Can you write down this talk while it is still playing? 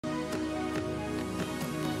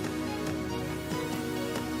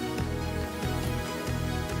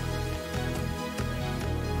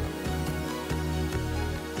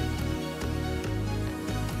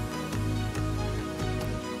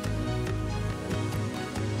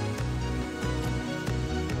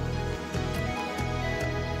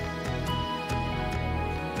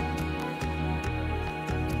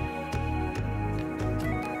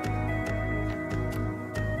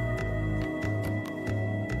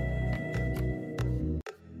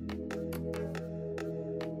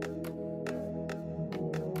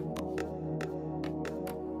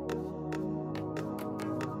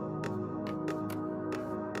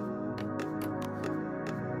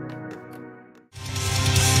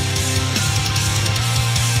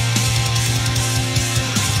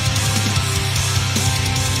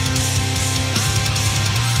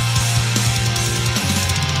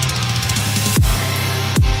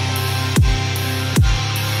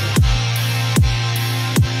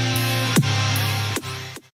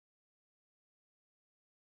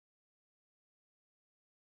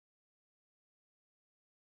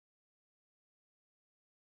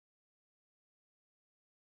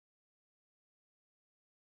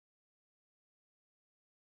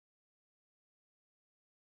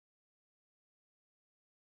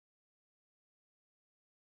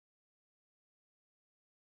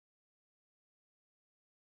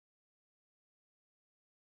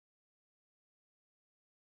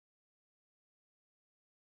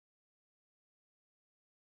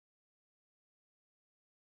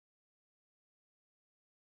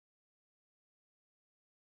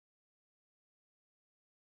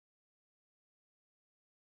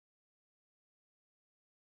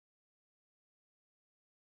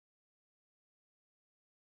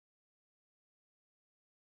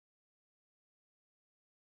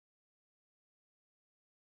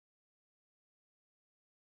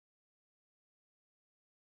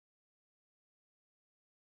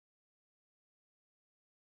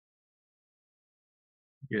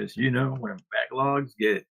because when backlogs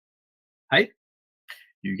get hype,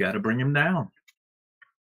 you got to bring them down,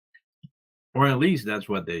 or at least that's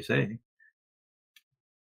what they say.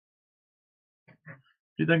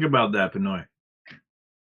 You think about that, Pinoy.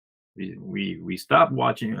 We stopped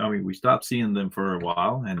watching. I mean, we stopped seeing them for a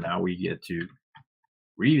while, and now we get to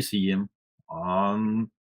re-see them on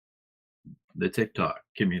the TikTok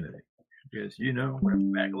community. Because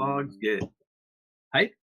when backlogs get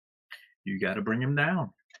hype, you got to bring them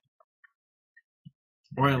down,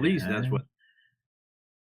 or at least that's what.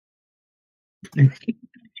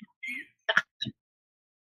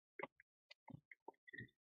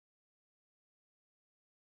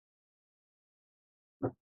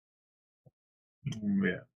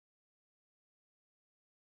 Yeah.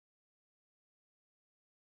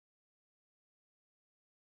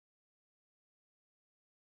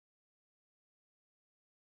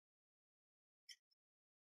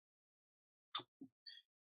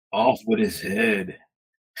 Off with his head.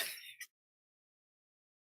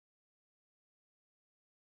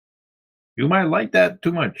 You might like that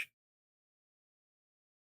too much.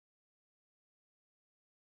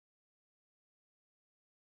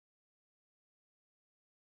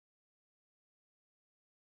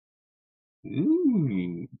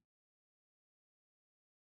 Ooh.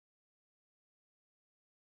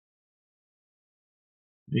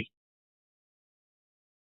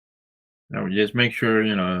 No, just make sure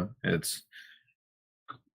it's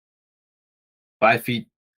 5 feet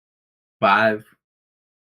 5.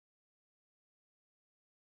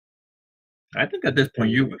 I think at this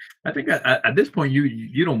point you. I think at this point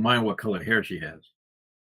you don't mind what color hair she has.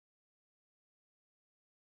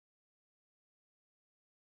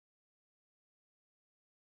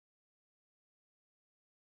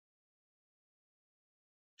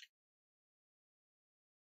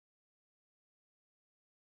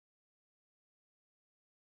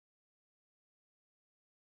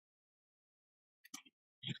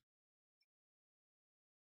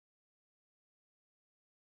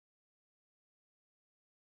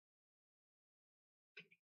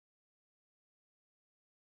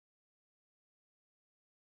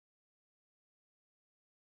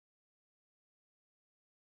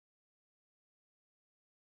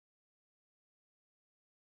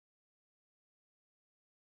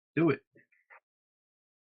 Do it.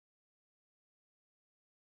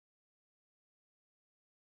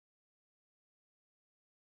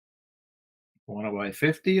 Want to buy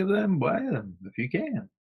 50 of them? Buy them if you can.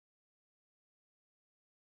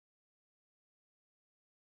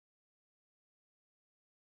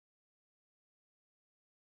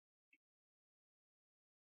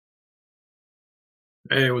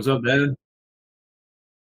 Hey, what's up, Dad?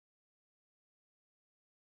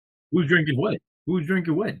 Who's drinking what? Who's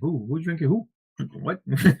drinking what? Who's drinking who? What?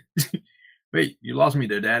 Wait, you lost me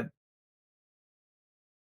there, Dad.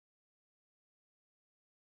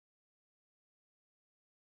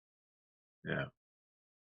 Yeah,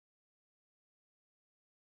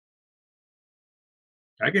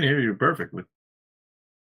 I can hear you perfectly.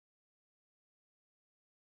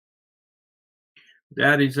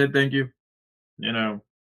 Daddy said thank you. You know,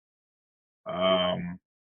 um,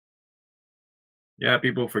 yeah,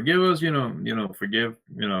 people forgive us. Forgive.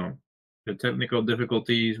 The technical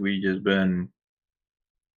difficulties. We just been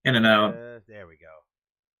in and out There we go.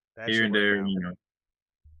 That here should and work there. now.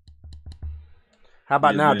 How We about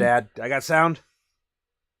just now, been Dad? I got sound.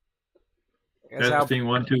 That's how testing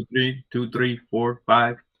 1, 2, 3, 2, 3, 4,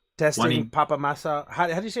 5, testing 20 Papa Maso. How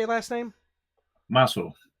do you say your last name?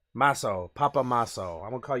 muscle. Maso. Papa Maso.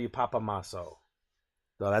 I'm gonna call you Papa Maso.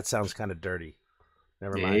 Though that sounds kind of dirty.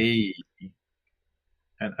 Never mind. Hey,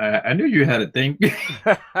 and I knew you had a thing.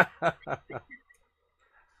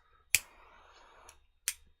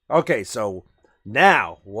 Okay, so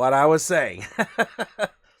now what I was saying.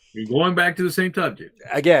 You're going back to the same subject.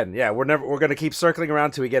 Again, yeah, we're gonna keep circling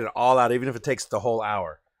around till we get it all out, even if it takes the whole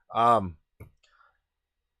hour. Um,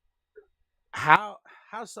 how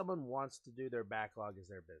how someone wants to do their backlog is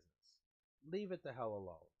their business. Leave it the hell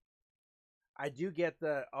alone. I do get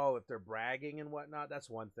the if they're bragging and whatnot, that's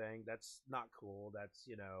one thing. That's not cool. That's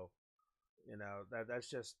that's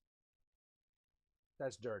just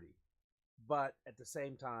that's dirty. But at the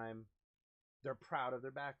same time, they're proud of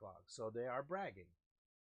their backlog, so they are bragging.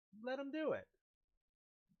 Let them do it.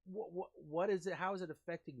 What is it? How is it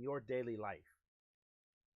affecting your daily life?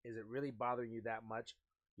 Is it really bothering you that much?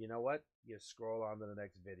 You know what? You scroll on to the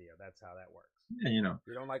next video. That's how that works. Yeah,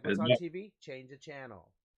 You don't like what's it's, on TV? Change the channel.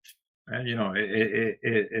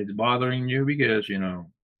 it's bothering you because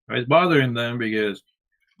it's bothering them because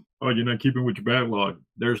you're not keeping with your backlog.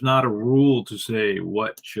 There's not a rule to say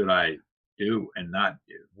what should I do and not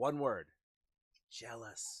do. One word: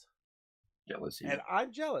 jealous. Jealousy. And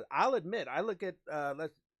I'm jealous. I'll admit. I look at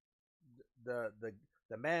let's the the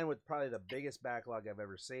the man with probably the biggest backlog I've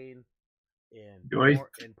ever seen Joy.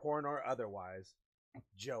 in porn or otherwise,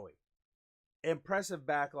 Joey. Impressive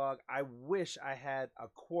backlog. I wish I had a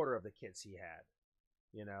quarter of the kits he had,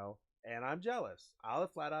 you know. And I'm jealous. I'll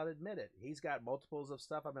flat out admit it. He's got multiples of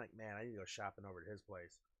stuff. I'm like, man, I need to go shopping over to his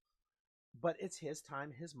place. But it's his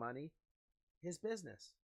time, his money, his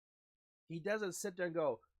business. He doesn't sit there and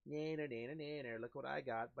go, look what I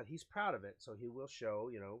got. But he's proud of it, so he will show,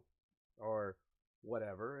 you know, or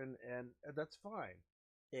whatever, and that's fine.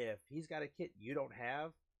 If he's got a kit you don't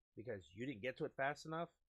have because you didn't get to it fast enough,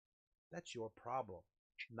 that's your problem,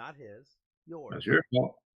 not his. Yours. That's your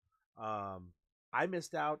fault. I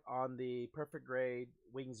missed out on the Perfect Grade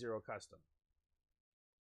Wing Zero Custom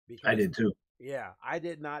because I did too. Yeah, I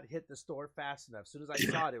did not hit the store fast enough. As soon as I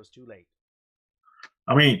saw it, it was too late.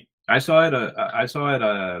 I mean, I saw it.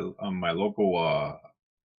 On my local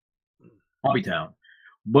hobby town,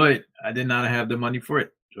 but I did not have the money for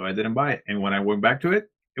it, so I didn't buy it. And when I went back to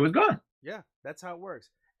it, it was gone. Yeah, that's how it works.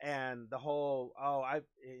 And the whole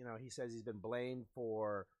he says he's been blamed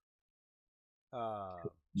for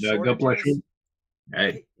shortages.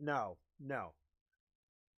 Hey. No.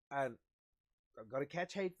 And I'm going to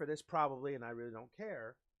catch hate for this probably, and I really don't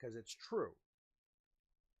care because it's true.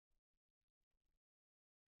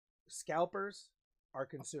 Scalpers are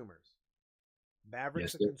consumers.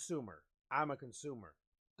 Maverick's a consumer. I'm a consumer.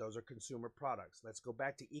 Those are consumer products. Let's go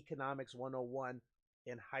back to Economics 101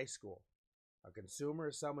 in high school. A consumer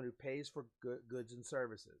is someone who pays for goods and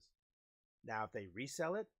services. Now, if they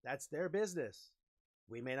resell it, that's their business.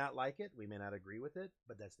 We may not like it. We may not agree with it,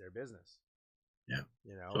 but that's their business. Yeah.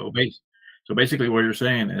 You know. So basically, what you're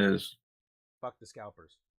saying is, fuck the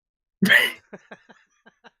scalpers.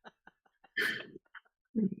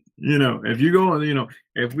 You know, if you go, you know,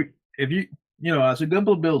 if you, you know, as a gun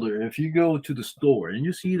builder, if you go to the store and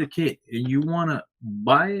you see the kit and you want to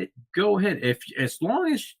buy it, go ahead. As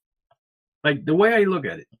long as, like, the way I look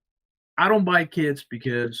at it, I don't buy kits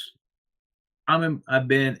because I've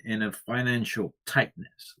been in a financial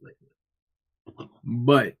tightness lately.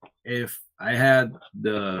 But if I had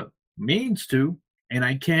the means to, and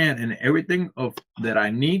I can, and everything that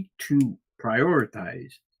I need to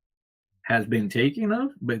prioritize has been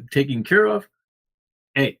taken care of,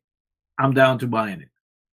 hey, I'm down to buying it.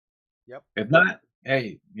 Yep. If not,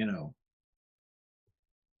 hey, you know,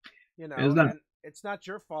 it's not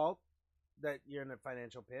your fault that you're in a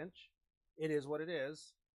financial pinch. It is what it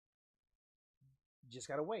is. You just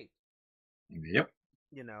gotta wait. Yep.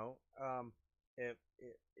 You know,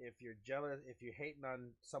 if you're jealous, if you're hating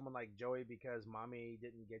on someone like Joey because mommy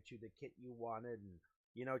didn't get you the kit you wanted, and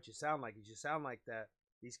you know what you sound like is you sound like that.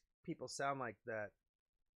 These people sound like that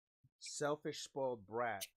selfish, spoiled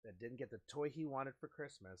brat that didn't get the toy he wanted for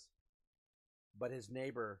Christmas, but his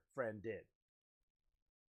neighbor friend did.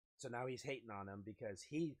 So now he's hating on him because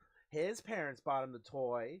his parents bought him the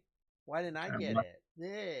toy. Why didn't I get it?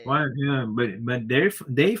 Yeah. Why? Yeah, but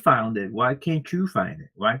they found it. Why can't you find it?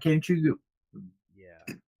 Why can't you?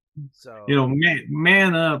 Yeah. So you know,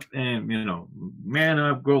 man up, and man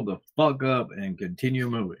up, grow the fuck up, and continue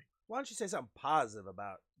moving. Why don't you say something positive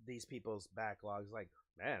about these people's backlogs? Like,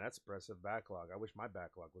 man, that's impressive backlog. I wish my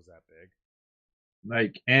backlog was that big.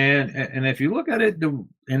 Like, and if you look at it,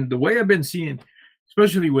 the way I've been seeing,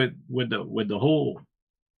 especially with the whole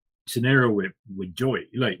scenario with Joey,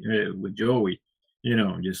 with Joey, you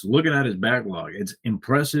know, just looking at his backlog, it's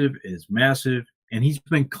impressive, it's massive, and he's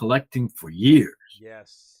been collecting for years.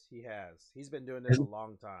 Yes, he has. He's been doing this a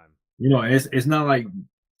long time. You know, it's not like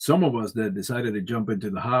some of us that decided to jump into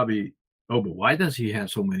the hobby. Oh, but why does he have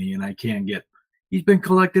so many and I can't get? He's been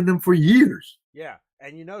collecting them for years. Yeah,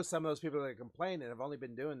 and you know, some of those people that complain have only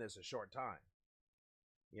been doing this a short time.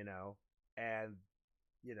 You know, and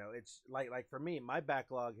you know, it's like for me, my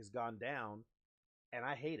backlog has gone down, and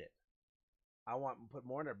I hate it. I want to put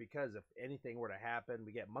more in there because if anything were to happen,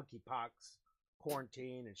 we get monkeypox,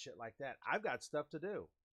 quarantine, and shit like that. I've got stuff to do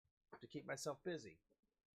to keep myself busy.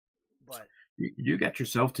 But you got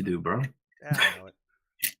yourself to do, bro. Yeah, I know it.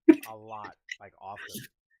 A lot, like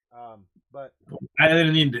often. But I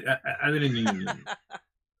didn't need to. I didn't need to.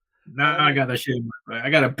 Now I got that shit. I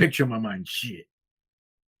got a picture in my mind. Shit.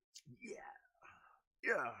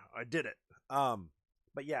 Yeah, I did it.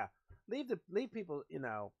 But yeah, leave people. You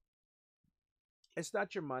know, it's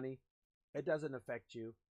not your money. It doesn't affect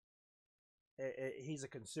you. He's a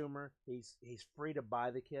consumer. He's free to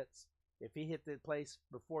buy the kits. If he hit the place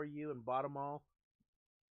before you and bought them all,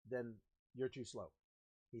 then you're too slow.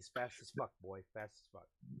 He's fast as fuck, boy. Fast as fuck.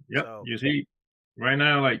 Yep. So You see, right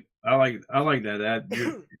now, like I like that. Dad,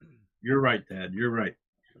 you're right, Dad. You're right.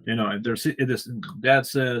 You know, if this Dad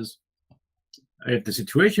says if the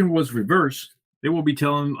situation was reversed, they will be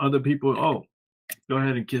telling other people, "Oh, go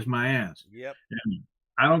ahead and kiss my ass." yep. And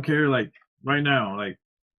I don't care. Like right now, like,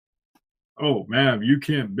 oh man, you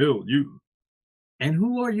can't build you. And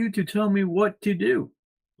who are you to tell me what to do?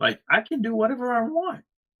 Like I can do whatever I want.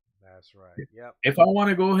 That's right. Yep. If I want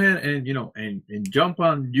to go ahead and and jump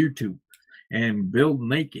on YouTube and build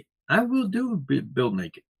naked, I will build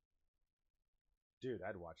naked. Dude,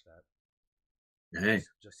 I'd watch that. Hey,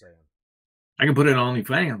 Just saying. I can put it on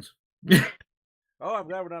OnlyFans. Oh, I'm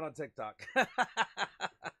glad we're not on TikTok.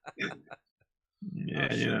 Yeah,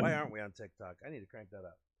 oh, shit, why aren't we on TikTok? I need to crank that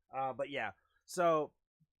up. But yeah, so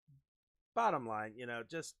bottom line,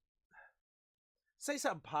 just say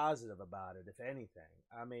something positive about it, if anything.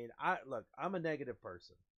 I mean, I'm a negative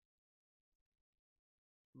person.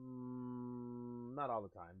 Not all the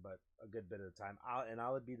time, but a good bit of the time.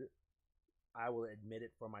 I will admit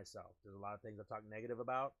it for myself. There's a lot of things I talk negative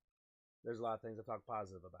about. There's a lot of things I talk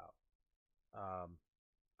positive about.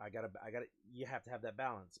 You have to have that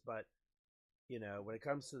balance. But when it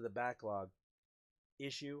comes to the backlog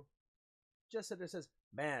issue, just sit there and says,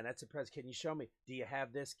 man, that's impressive. Can you show me? Do you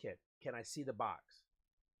have this kit? Can I see the box?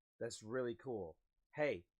 That's really cool.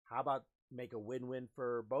 Hey, how about make a win-win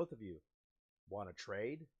for both of you? Want to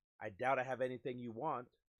trade? I doubt I have anything you want,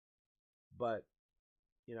 but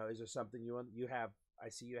is there something you want? You have? I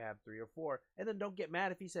see you have 3 or 4, and then don't get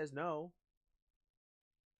mad if he says no.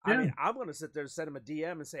 Yeah. I mean, I'm gonna sit there and send him a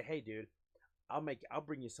DM and say, hey, dude, I'll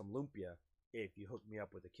bring you some lumpia if you hook me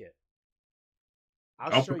up with a kit.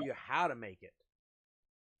 I'll show you how to make it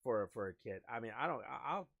for a kit. I mean,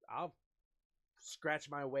 I'll scratch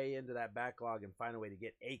my way into that backlog and find a way to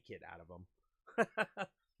get a kit out of them.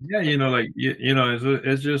 Yeah,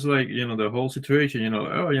 it's just like the whole situation.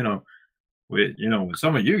 With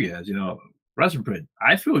some of you guys, resin print.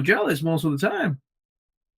 I feel jealous most of the time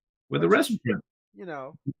with the resin print,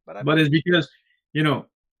 but it's because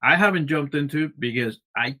I haven't jumped into it because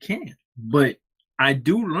I can't. But I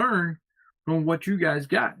do learn from what you guys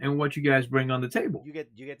got and what you guys bring on the table. You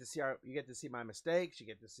get to see my mistakes. You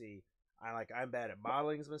get to see I'm bad at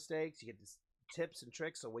modeling's mistakes. You get to tips and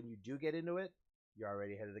tricks. So when you do get into it, you're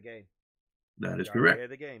already ahead of the game. That is correct.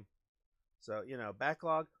 Ahead of the game. So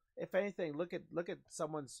backlog. If anything, look at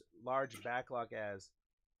someone's large backlog as,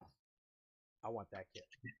 I want that kit.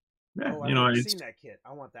 Yeah, I've seen that kit.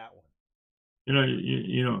 I want that one.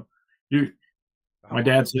 My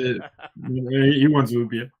dad said he wants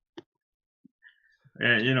Lupia.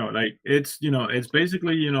 And it's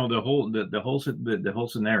basically the whole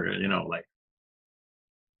scenario. Like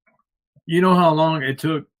how long it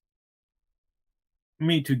took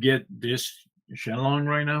me to get this Shenlong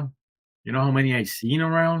right now. You know how many I seen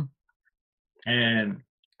around, and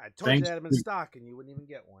I told you I had them in stock, and you wouldn't even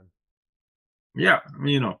get one. Yeah,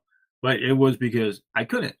 but it was because I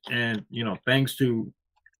couldn't, and thanks to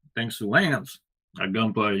Lance at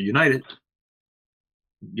Gunpla United,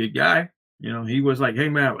 good guy. He was like, "Hey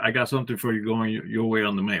man, I got something for you going your way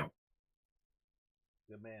on the mail."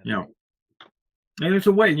 Good man. And it's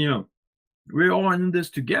a way. We're all in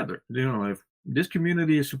this together. If this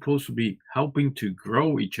community is supposed to be helping to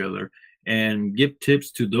grow each other and give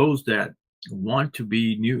tips to those that want to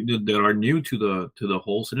be new, that are new to the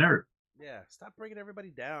whole scenario. Yeah, stop bringing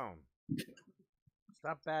everybody down.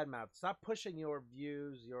 Stop badmouth. Stop pushing your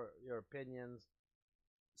views, your opinions.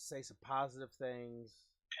 Say some positive things.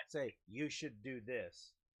 Say you should do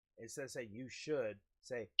this. Instead of saying you should,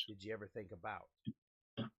 say did you ever think about,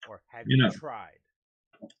 or have you tried?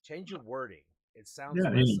 Change your wording. It sounds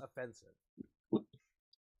less offensive.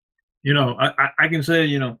 I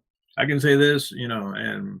can say this,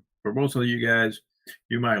 and for most of you guys,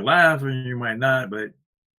 you might laugh and you might not, but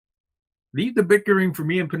leave the bickering for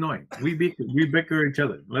me and Pinoy. We bicker each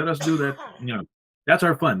other. Let us do that. That's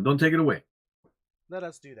our fun. Don't take it away. Let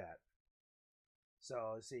us do that.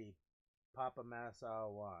 So let's see. Papa Massa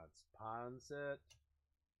wants Pancit,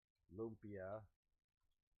 Lumpia.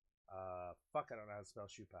 Fuck, I don't know how to spell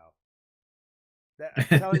Shoe Pal.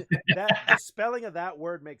 I'm telling you, that the spelling of that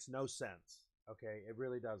word makes no sense. Okay, it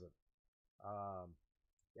really doesn't.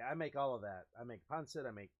 Yeah, I make all of that. I make pancit.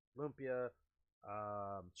 I make lumpia.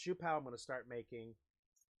 Shoe Pal I'm going to start making.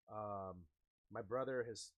 My brother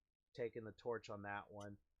has taken the torch on that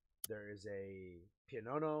one. There is a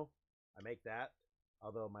pianono. I make that.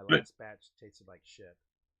 Although my last batch tasted like shit.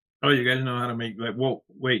 Oh, you guys know how to make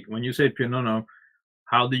wait. When you say pianono,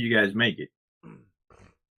 how do you guys make it?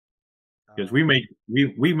 because Um,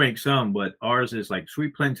 we make some, but ours is like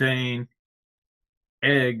sweet plantain,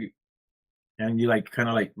 egg, and you like kind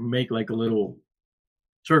of like make like a little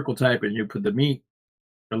circle type, and you put the meat,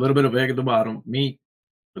 a little bit of egg at the bottom, meat,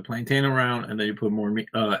 the plantain around, and then you put more meat,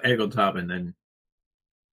 egg on top, and then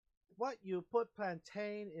what you put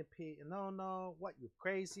plantain in No, no. What you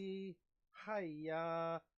crazy?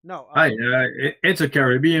 Hiya. No. hi, it's a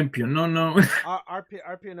Caribbean Pinot. No, Our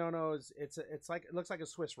Pianono is it's like it looks like a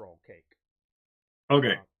Swiss roll cake.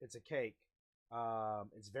 okay, It's a cake.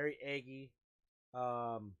 It's very eggy.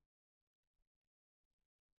 Um,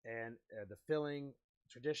 and the filling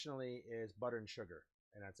traditionally is butter and sugar,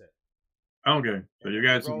 and that's it. okay. So And you then we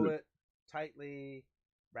guys, roll it tightly,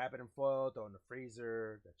 wrap it in foil, throw it in the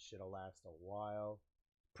freezer. That shit'll last a while.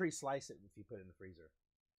 Pre-slice it if you put it in the freezer.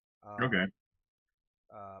 okay,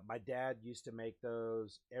 My dad used to make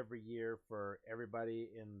those every year for everybody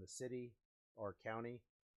in the city or county.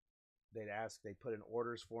 They'd put in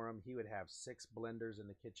orders for him. He would have 6 blenders in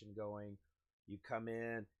the kitchen going. You come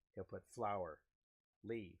in, he'll put flour,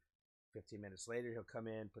 leave. 15 minutes later, he'll come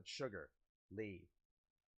in, put sugar, leave,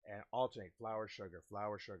 and alternate flour, sugar,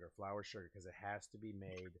 flour, sugar, because it has to be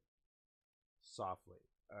made softly,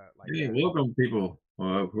 like hey, that. welcome, people.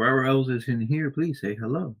 Whoever else is in here, please say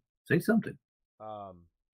hello. Say something. Um,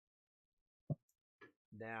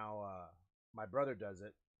 Now, my brother does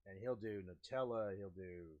it, and he'll do Nutella, he'll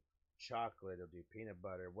do chocolate, he'll do peanut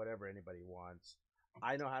butter, whatever anybody wants.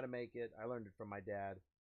 I know how to make it. I learned it from my dad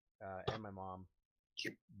and my mom,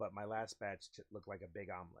 but my last batch looked like a big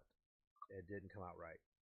omelet. It didn't come out right.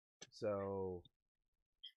 So,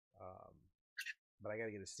 um, but I got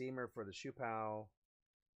to get a steamer for the shoe pao.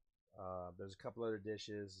 There's a couple other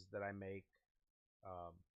dishes that I make,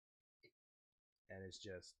 um, and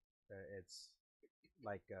it's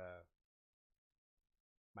like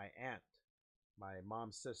my aunt, my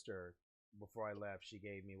mom's sister, before I left, she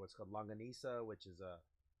gave me what's called longanisa, which is a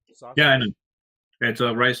Yeah, I know. sausage. It's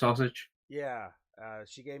a rice sausage. Yeah,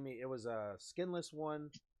 she gave me. It was a skinless one,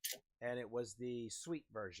 and it was the sweet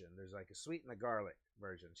version. There's like a sweet and a garlic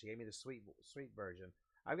version. She gave me the sweet version.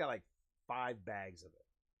 I've got like 5 bags of it.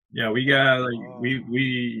 Yeah, we got like Oh, we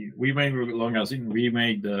make longanisa. We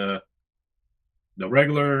make the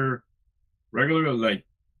regular like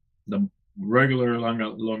the regular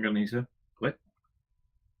longanisa. What?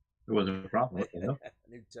 There was a problem. What the hell?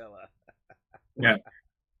 Nutella. Yeah,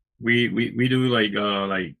 we do like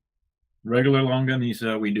regular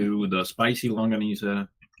longanisa. We do the spicy longanisa,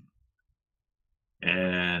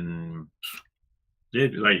 and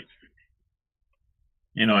it like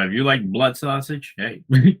if you like blood sausage, hey,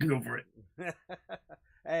 go for it.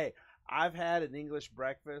 Hey, I've had an English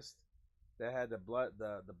breakfast that had the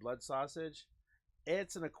blood sausage.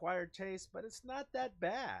 It's an acquired taste, but it's not that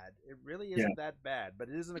bad. It really Yeah, isn't that bad, but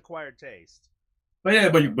it is an acquired taste. but yeah,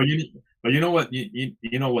 Uh, but you know what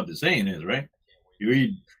you know what the saying is, right? You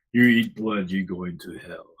eat you eat blood, you go into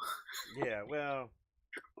hell. yeah, well,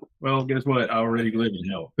 Well, guess what? I I already got, live in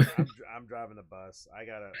hell. I'm driving the bus. I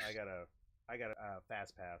got a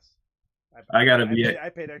fast pass. I got a VA. I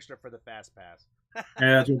paid extra for the fast pass. Yeah,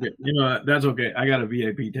 that's okay. That's okay. I got a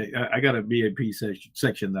VIP. I got a VIP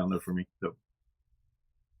section down there for me. So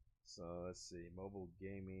So let's see, mobile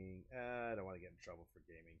gaming. I don't want to get in trouble for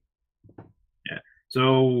gaming. yeah.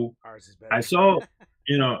 So Ours is I better. saw,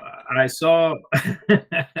 I saw,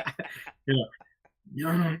 you know, you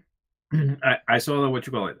know, I saw that what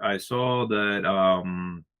you call it. I saw that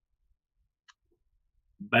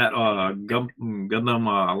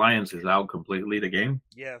Gundam Alliance is out completely. The game.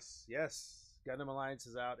 Yes, yes. Gundam Alliance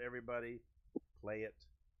is out. Everybody, play it.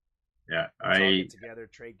 Yeah, Let's all get together,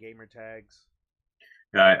 trade gamer tags.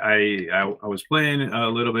 I was playing a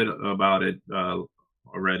little bit about it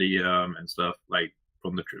already and stuff like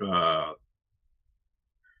from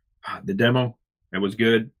the demo. It was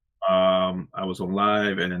good. I was on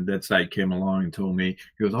live, and then that side came along and told me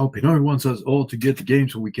he goes, "Oh, Pinoy wants us all to get the game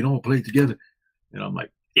so we can all play together." And I'm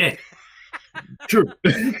like, "Yeah, sure,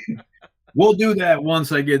 we'll do that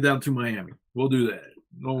once I get down to Miami. We'll do that.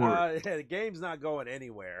 Don't worry." Yeah, the game's not going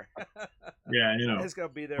anywhere. Yeah, It's gonna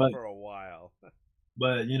be there but for a while.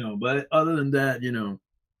 but other than that,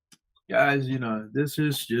 guys, this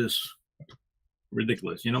is just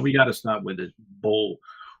ridiculous. We got to stop with this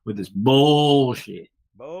bullshit. Bullshit.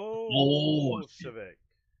 Bolshevik.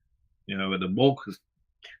 With the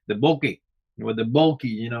bulky, with the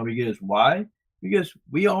bulky. Because why? Because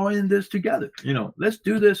we all in this together. Let's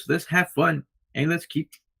do this. Let's have fun, and let's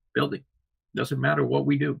keep building. Doesn't matter what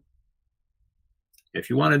we do. If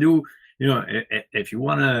you want to do, if you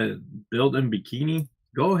want to build in bikini,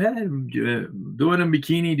 go ahead. Do it in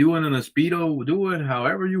bikini. Do it in a speedo. Do it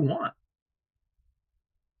however you want.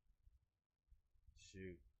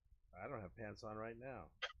 I don't have pants on right now.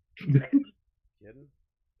 Kidding?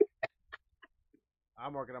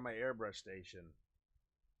 I'm working on my airbrush station.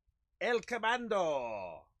 El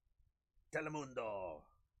Comando! Telemundo!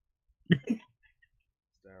 Yeah,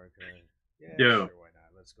 Yo, sure, why not?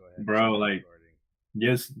 Let's go ahead and bro, start like recording.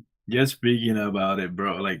 just speaking about it,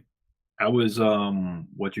 bro. Like I was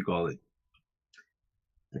what you call it?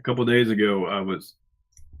 A couple days ago,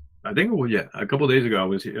 I think it was yeah, a couple days ago I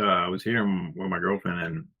was here with my girlfriend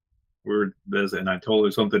and we're this and I told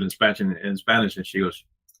her something in Spanish and she goes,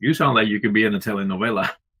 "You sound like you could be in a telenovela."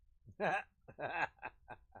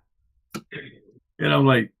 And I'm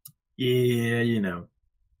like, "Yeah,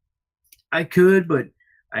 I could, but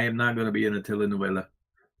I am not gonna be in a telenovela.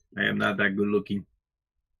 I am not that good looking."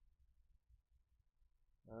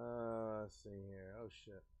 Let's see here. Oh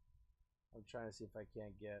shit! I'm trying to see if I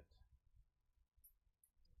can't get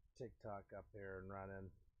TikTok up here and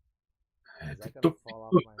running. Is that gonna TikTok, fall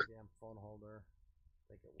off TikTok, my damn phone holder?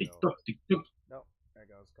 I think it will. TikTok, TikTok. Nope. There it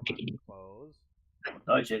goes. Come on, close.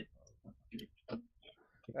 Oh shit.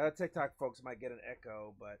 TikTok folks might get an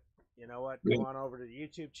echo, but you know what? Yeah. Go on over to the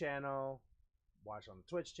YouTube channel, watch on the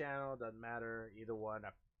Twitch channel. Doesn't matter, either one.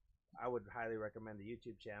 I would highly recommend the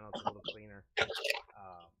YouTube channel. It's a little cleaner,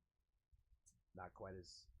 not quite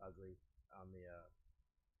as ugly on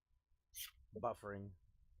the buffering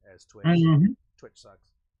as Twitch. Mhm. Twitch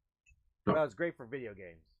sucks. Oh. Well, it's great for video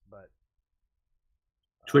games, but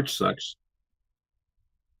Twitch sucks.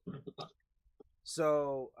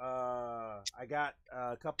 So I got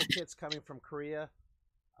a couple kits coming from Korea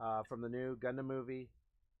from the new Gundam movie.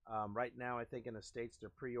 Right now, I think in the States they're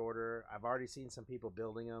pre-order. I've already seen some people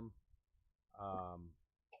building them.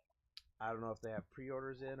 I don't know if they have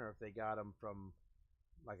pre-orders in or if they got them from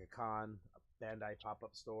like a Bandai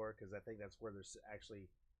pop-up store, because I think that's where they're actually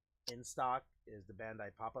in stock is the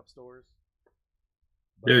Bandai pop-up stores.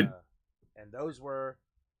 But, Dude. And those were,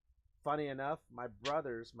 funny enough, my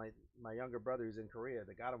brothers, my younger brother who's in Korea,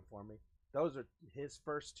 that got them for me. Those are his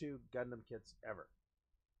first 2 Gundam kits ever,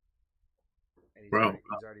 and he's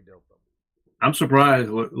already built them. I'm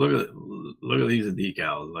surprised. Look at these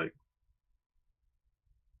decals, like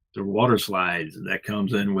the water slides that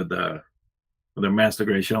comes in with the Master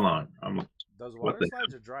Grade shell on. Those water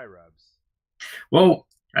slides are dry rubs. Well,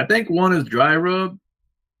 I think one is dry rub.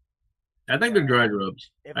 I think they're dry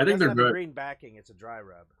rubs. If I think they're dry. green backing, it's a dry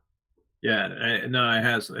rub. Yeah, no, it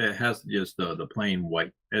has just the plain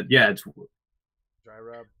white. It's dry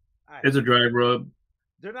rub. It's a dry rub.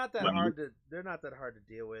 They're not that hard to. They're not that hard to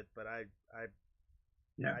deal with, but I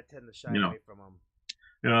tend to shy away from them.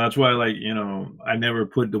 That's why, like, I never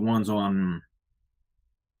put the ones on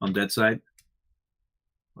that side.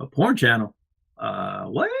 A porn channel.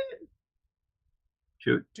 What?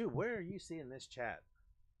 Shoot. Dude, where are you seeing this chat?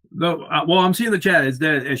 No, well, I'm seeing the chat. It's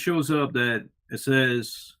that it shows up that it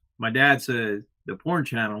says, my dad says the porn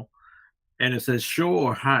channel, and it says show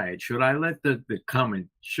or hide. Should I let the comment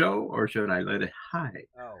show or should I let it hide?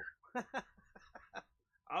 Oh.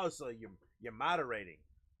 Oh, so you're moderating,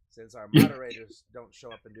 since our moderators don't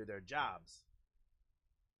show up and do their jobs.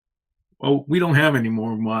 Well, we don't have any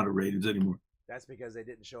more moderators anymore. That's because they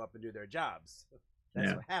didn't show up and do their jobs.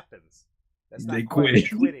 That's what happens. That's not they quit.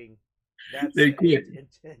 Quitting. That's they quit.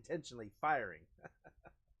 Intentionally firing.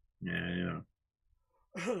 Yeah.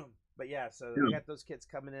 But yeah, so I got those kits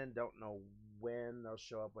coming in. Don't know when they'll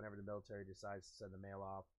show up. Whenever the military decides to send the mail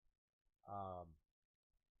off.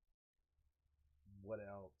 What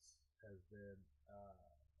else has been?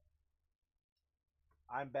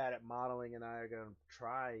 I'm bad at modeling, and I are going to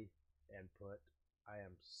try and put. I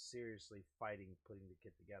am seriously fighting putting the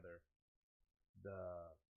kit together. The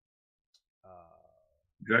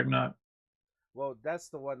Dreadnought. Well, that's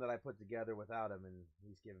the one that I put together without him, and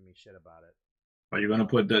he's giving me shit about it. Are you gonna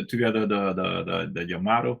put together the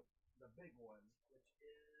Yamato? The big one, which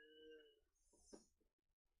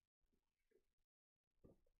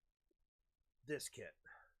is this kit.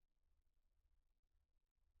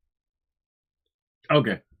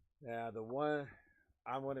 Okay. Yeah, the one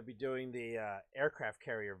I'm going to be doing the aircraft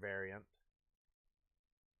carrier variant,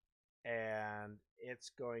 and it's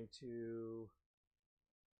going to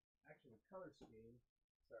actually the color scheme.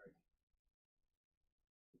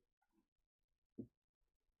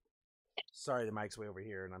 Sorry, the mic's way over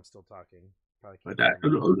here, and I'm still talking. Probably can't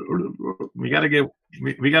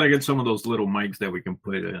we gotta get some of those little mics that we can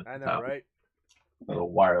put in. I know, right?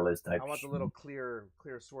 Little wireless type. I want the little clear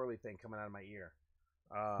swirly thing coming out of my ear.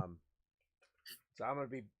 So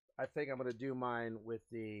I think I'm gonna do mine with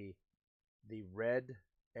the red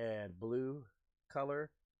and blue color,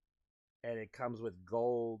 and it comes with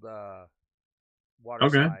gold water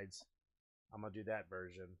slides. I'm gonna do that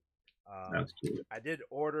version. That's good. I did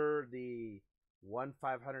order the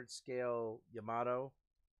 1/500 scale Yamato.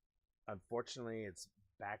 Unfortunately, it's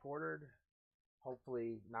back ordered.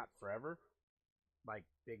 Hopefully, not forever, like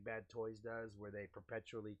Big Bad Toys does, where they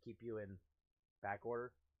perpetually keep you in back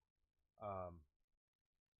order. Um,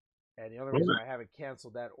 and the only Well, reason why I haven't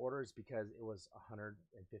canceled that order is because it was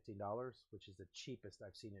 $115, which is the cheapest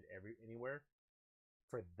I've seen it anywhere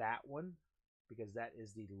for that one, because that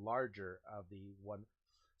is the larger of the one.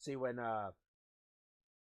 See, when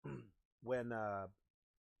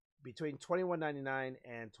between 21.99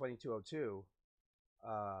 and 22.02,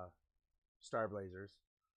 Star Blazers,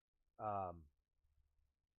 um,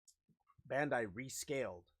 Bandai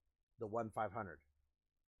rescaled the 1/500.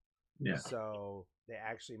 yeah. So they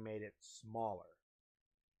actually made it smaller.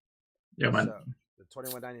 Yeah, man. So the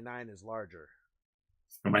 21.99 is larger.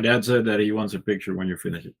 My dad said that he wants a picture when you're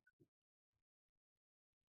finished.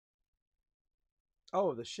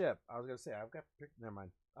 Oh, the ship. I was gonna say I've got. Never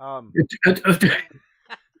mind. I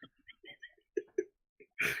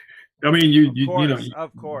mean, you know,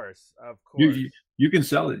 of course. you can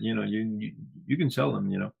sell it. You know, you can sell them.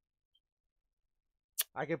 You know,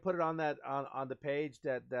 I can put it on that on the page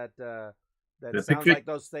that the sounds pick like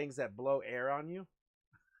those things that blow air on you.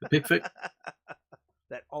 the pick fit.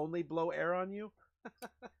 That only blow air on you.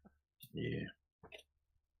 Yeah.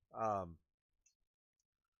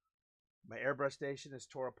 My airbrush station is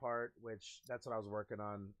tore apart, which that's what I was working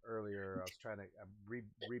on earlier. I was trying to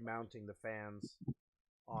remounting the fans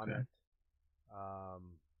on Okay. it.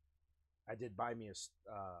 I did buy me a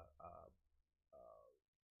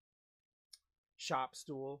shop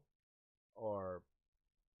stool, or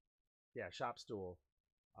shop stool,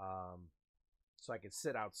 so I could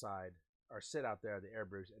sit outside or sit out there at the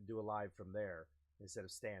airbrush and do a live from there instead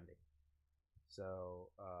of standing.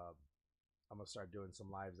 So I'm gonna start doing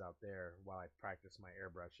some lives out there while I practice my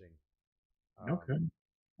airbrushing. Okay,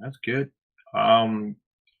 that's good.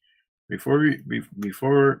 Before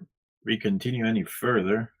we continue any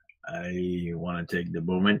further, I want to take the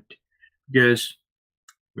moment because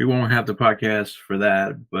we won't have the podcast for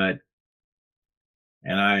that,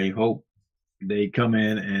 and I hope they come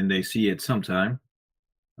in and they see it sometime,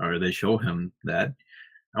 or they show him that.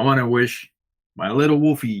 I want to wish my little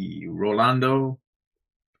wolfie Rolando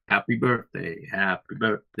happy birthday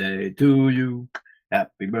to you,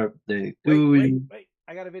 happy birthday to you. Wait!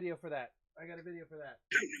 I got a video for that.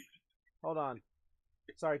 Hold on.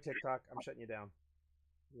 Sorry, TikTok. I'm shutting you down.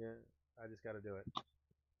 Yeah, I just got to do it.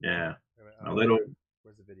 Yeah, my little.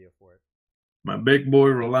 Where's the video for it? My big boy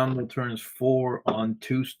Rolando turns 4 on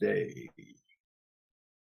Tuesday.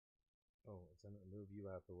 Oh, it's gonna move you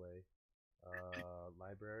out the way.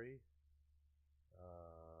 Library.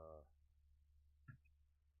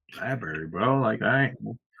 Library, bro. Like I ain't.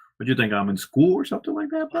 What you think? I'm in school or something like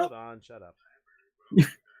that, bro? Hold on, shut up.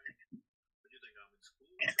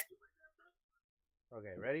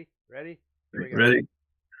 Okay, ready? Here we go. Ready?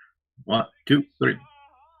 1, 2, 3.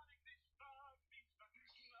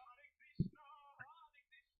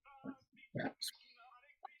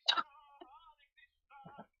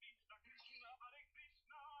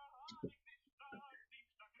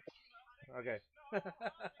 Okay.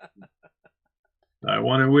 I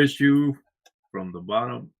want to wish you from the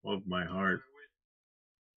bottom of my heart,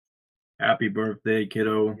 happy birthday,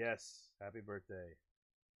 kiddo. Yes, happy birthday.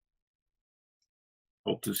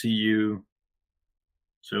 Hope to see you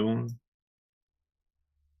soon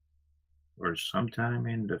or sometime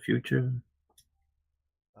in the future.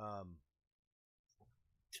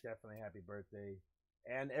 Definitely happy birthday,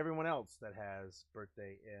 and everyone else that has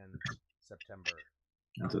birthday in September.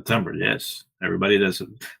 In September, yes. Everybody that's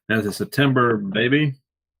a September baby.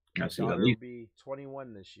 My daughter will be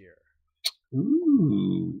 21 this year.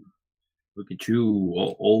 Ooh, look at you,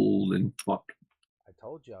 all old and fuck. I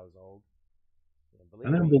told you I was old. I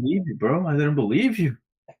didn't believe you, bro. I didn't believe you.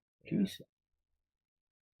 Yeah. Jeez.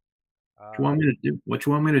 What you want me to do? What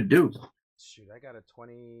you want me to do? Shoot, I got a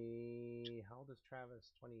 20. How old is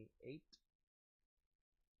Travis? 28.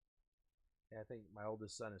 Yeah, I think my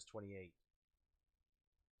oldest son is 28.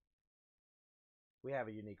 We have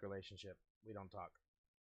a unique relationship. We don't talk.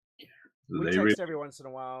 We text every once in a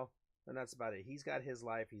while, and that's about it. He's got his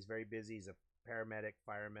life. He's very busy. He's a paramedic,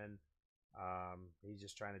 fireman. He's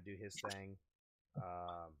just trying to do his thing.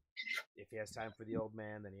 If he has time for the old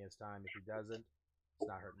man, then he has time. If he doesn't, it's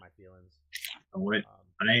not hurting my feelings. Wait,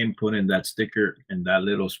 I ain't putting that sticker in that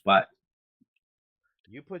little spot.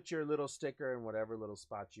 You put your little sticker in whatever little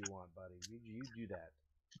spot you want, buddy. You do that.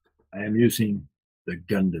 I am using the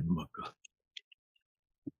Gundam Mucka.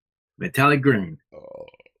 Metallic green.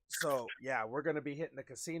 So yeah, we're gonna be hitting the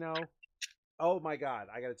casino. Oh my god,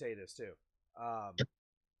 I got to tell you this too.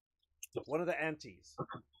 One of the aunties,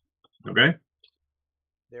 Okay.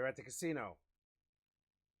 they were at the casino.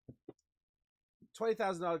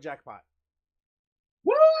 $20,000 jackpot.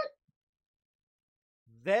 What?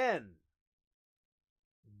 Then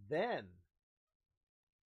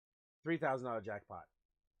 $3,000 jackpot.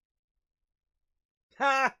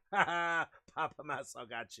 Ha ha ha! Papa Masso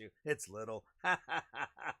got you. It's little. Ha ha ha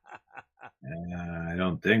ha ha. I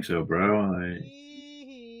don't think so, bro.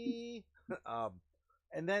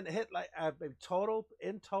 And then hit like in total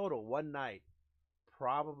one night,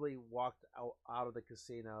 probably walked out of the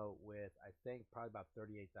casino with I think probably about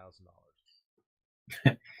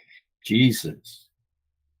 $38,000. Jesus.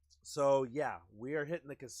 So yeah, we are hitting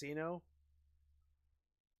the casino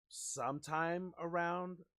sometime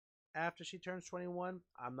around after she turns 21.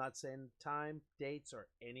 I'm not saying time, dates, or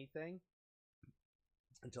anything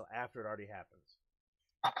until after it already happens,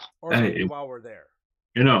 or Hey, maybe while we're there.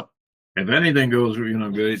 You know, if anything goes,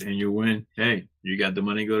 good and you win, hey, you got the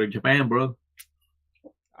money to go to Japan, bro.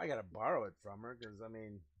 I gotta borrow it from her because I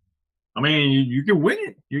mean, you can win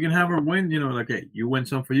it. You can have her win. Like, hey, you win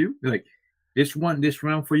some for you. Like, this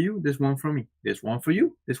round for you, this one for me, this one for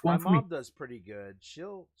you, this one my for me. mom does pretty good.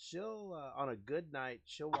 She'll on a good night,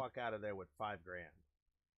 she'll walk out of there with $5,000.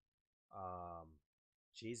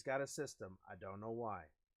 She's got a system. I don't know why,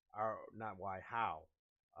 or not why, how.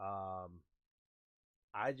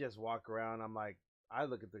 I just walk around. I'm like, I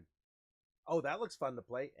look at that looks fun to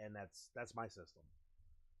play, and that's my system.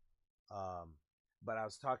 But I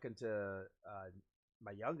was talking to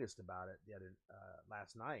my youngest about it the other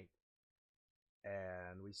last night,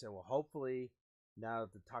 and we said, well, hopefully now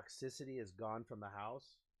that the toxicity is gone from the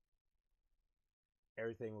house,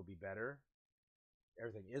 everything will be better.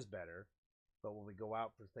 Everything is better, but when we go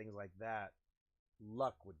out for things like that,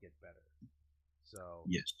 luck would get better. So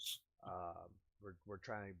Yes. we're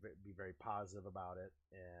trying to be very positive about it,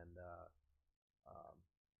 and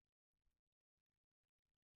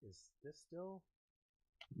is this still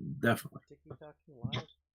Definitely. TikToking live?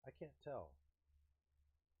 I can't tell.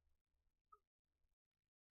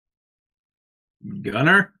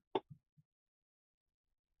 Gunner?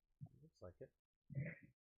 Looks like it.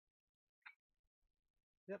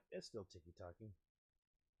 Yep, it's still TikToking.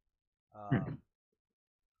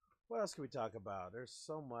 What else can we talk about? There's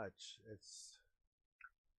so much. It's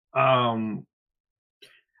I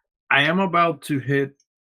am about to hit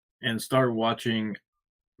and start watching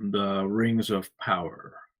the Rings of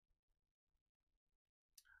Power.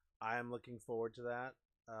 I am looking forward to that.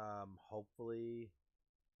 Hopefully,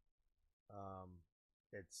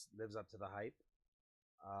 it lives up to the hype.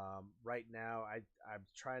 Right now, I'm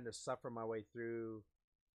trying to suffer my way through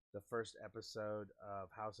the first episode of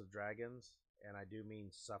House of Dragons, and I do mean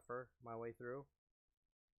suffer my way through.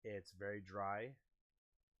 It's very dry.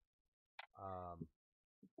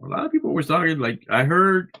 A lot of people were talking, like, I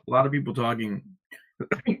heard a lot of people talking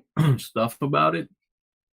stuff about it.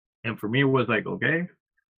 And for me, it was like, okay,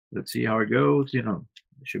 let's see how it goes. It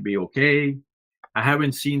should be okay. I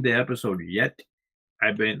haven't seen the episode yet.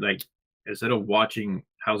 I've been like, instead of watching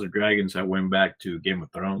House of Dragons, I went back to Game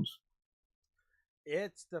of Thrones.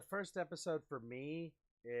 It's the first episode for me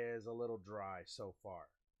is a little dry so far.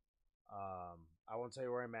 I won't tell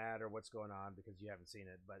you where I'm at or what's going on because you haven't seen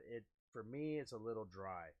it, but for me it's a little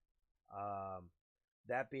dry.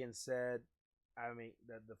 That being said, I mean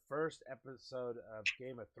the first episode of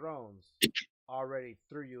Game of Thrones already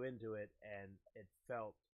threw you into it, and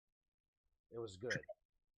it was good.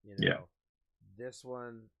 Yeah. This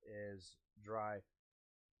one is dry.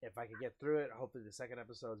 If I could get through it, hopefully the second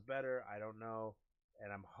episode's better. I don't know,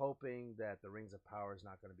 and I'm hoping that the Rings of Power is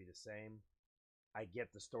not going to be the same. I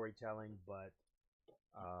get the storytelling, but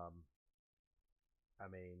I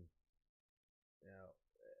mean,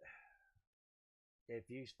 if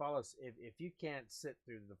you if you can't sit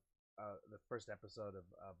through the first episode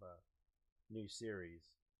of a new series,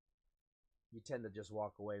 you tend to just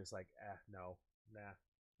walk away. It's like, no, nah,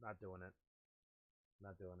 not doing it,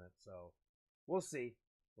 not doing it. So we'll see.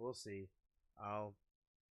 I'll,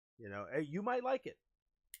 you might like it.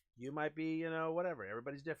 You might be, whatever.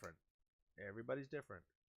 Everybody's different.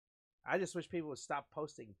 I just wish people would stop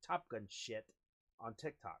posting Top Gun shit on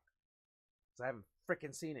TikTok, because I haven't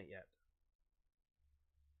freaking seen it yet.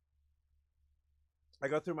 I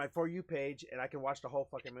go through my For You page and I can watch the whole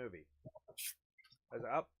fucking movie. I was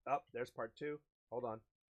up, there's part 2. Hold on.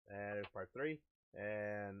 And there's part 3.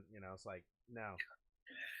 And, it's like, no.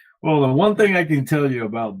 Well, the one thing I can tell you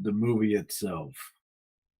about the movie itself,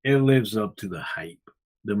 it lives up to the hype.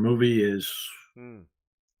 The movie is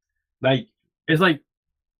like, it's like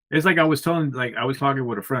It's like I was talking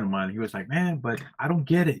with a friend of mine. He was like, "Man, but I don't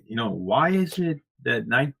get it. Why is it that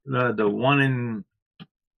the one in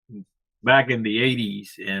back in the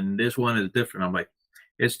 '80s and this one is different?" I'm like,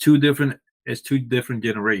 "It's two different. It's two different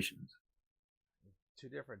generations." Two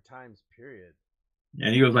different times period.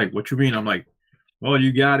 And he was like, "What you mean?" I'm like, "Well,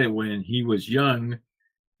 you got it when he was young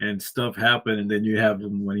and stuff happened, and then you have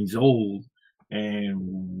him when he's old, and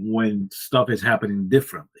when stuff is happening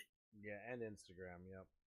differently." Yeah, and Instagram. Yep.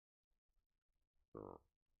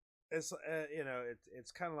 It's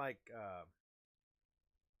it's kind of like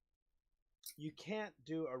you can't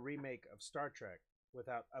do a remake of Star Trek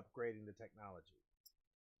without upgrading the technology.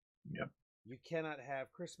 Yep. You cannot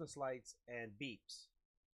have Christmas lights and beeps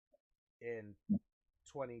in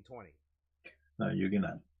 2020. No, you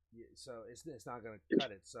cannot. So it's not going to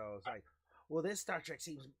cut it. So it's like, well, this Star Trek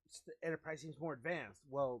Enterprise seems more advanced.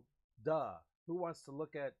 Well, duh. Who wants to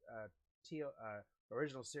look at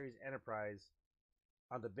original series Enterprise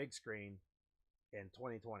on the big screen in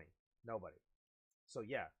 2020? Nobody. So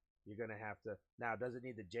yeah, you're gonna have to now. Does it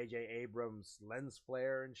need the J.J. Abrams lens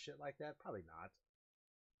flare and shit like that? Probably not.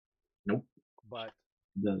 Nope. But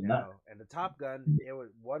Does not. and the Top Gun, it was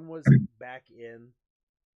one was back in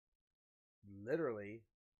literally,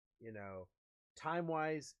 time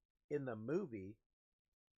wise in the movie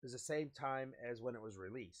is the same time as when it was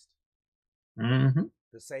released. Mm-hmm.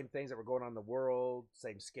 The same things that were going on in the world,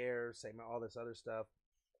 same scares, same all this other stuff.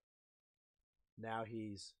 Now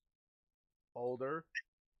he's older,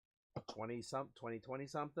 20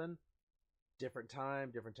 something, different time,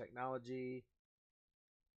 different technology.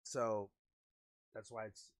 So that's why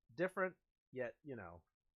it's different. Yet you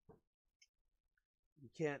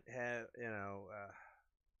can't have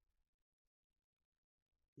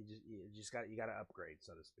you got to upgrade,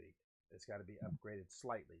 so to speak. It's got to be upgraded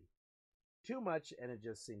slightly. Too much, and it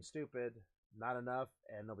just seems stupid. Not enough,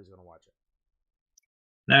 and nobody's gonna watch it.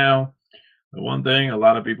 Now, the one thing a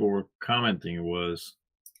lot of people were commenting was,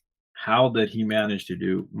 how did he manage to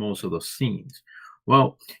do most of the scenes?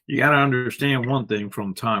 Well, you got to understand one thing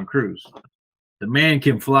from Tom Cruise: the man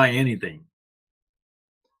can fly anything.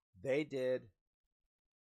 They did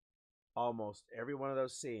almost every one of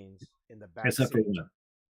those scenes in the back Except for seat. one.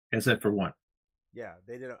 Except for one. Yeah,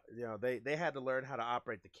 they did. They had to learn how to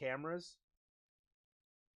operate the cameras.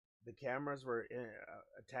 The cameras were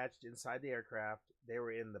attached inside the aircraft. They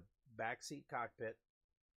were in the backseat cockpit,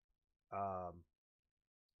 um,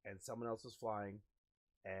 and someone else was flying,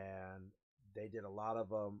 and they did a lot of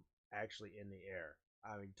them actually in the air.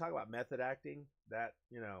 I mean, talk about method acting. That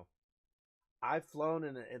I've flown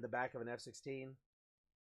in the back of an F-16.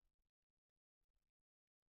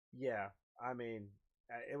 Yeah, I mean,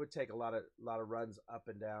 it would take a lot of runs up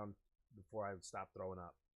and down before I would stop throwing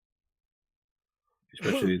up.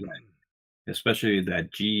 Especially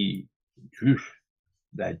that G,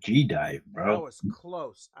 that G dive, I bro. was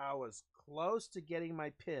close. I was close to getting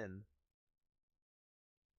my pin,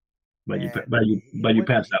 But you, and but you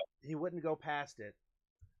passed out. he wouldn't go past it.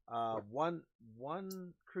 One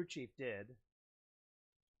crew chief did.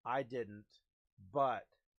 I didn't, but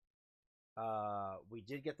we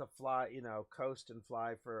did get to fly, coast and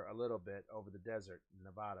fly for a little bit over the desert in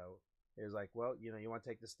Nevada. It was like, well, you want to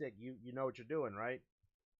take the stick. You know what you're doing, right?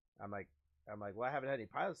 I'm like, well, I haven't had any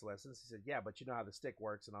pilot's lessons. He said, yeah, but you know how the stick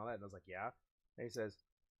works and all that. And I was like, yeah. And he says,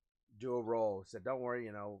 do a roll. He said, don't worry,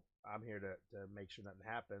 I'm here to make sure nothing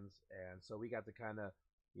happens. And so we got to kind of,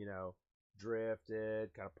 you know, drift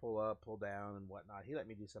it, kind of pull up, pull down, and whatnot. He let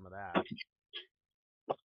me do some of that.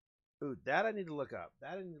 Ooh, that I need to look up.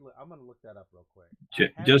 I'm gonna look that up real quick.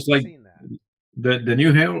 I Just haven't like seen that. the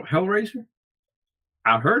new Hellraiser.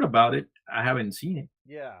 I heard about it. I haven't seen it.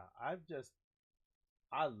 Yeah,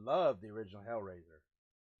 I love the original Hellraiser.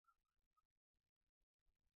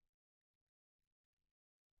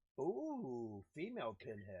 Ooh, female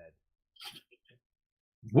Pinhead.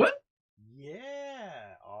 What?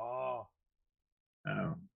 Yeah. Oh,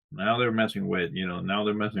 Now they're messing with, now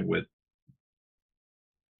they're messing with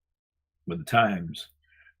the times,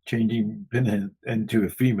 changing Pinhead into a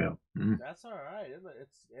female. Mm. that's all right.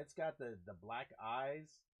 It's got the black eyes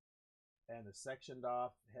and the sectioned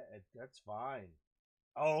off. That's fine.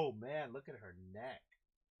 Oh man, look at her neck.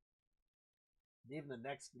 Even the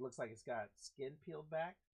neck looks like it's got skin peeled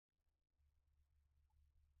back.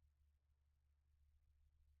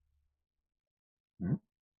 Mm.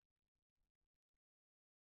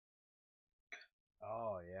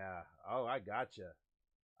 Oh yeah. Oh, I gotcha.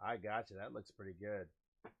 I gotcha. That looks pretty good.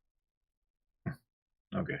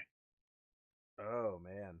 Okay, Oh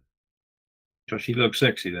man. so she looks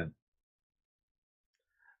sexy then.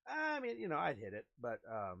 I mean, I'd hit it, but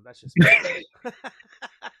that's just me.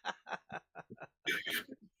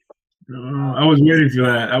 I was waiting for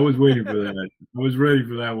that. I was waiting for that. I was ready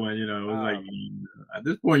for that one. It was like Um, at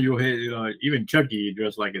this point you'll hit. Even Chucky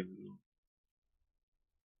dressed like a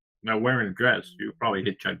not wearing a dress. You probably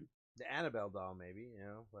hit Chucky. the Annabelle doll, maybe,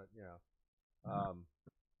 but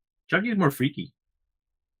Chucky's more freaky.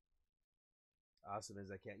 awesome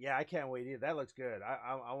as I can. Yeah, I can't wait either. That looks good.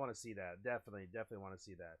 I want to see that. Definitely want to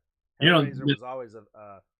see that. You know, Hellraiser was always a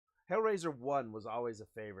Hellraizer 1 was always a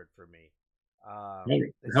favorite for me.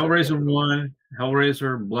 They started Hellraiser getting a little. 1,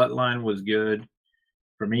 Hellraiser Bloodline was good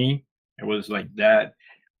for me. It was like that.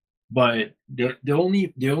 But the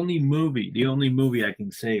only movie I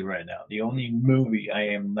can say right now, the only movie I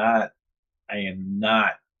am not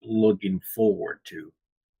looking forward to.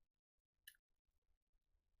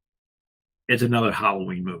 It's another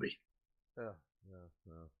Halloween movie. No,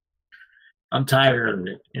 no. I'm tired of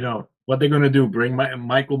it. What they're gonna do? Bring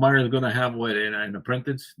Michael Myers is gonna have what an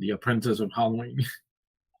apprentice, the apprentice of Halloween.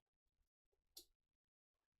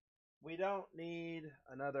 We don't need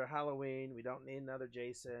another Halloween. We don't need another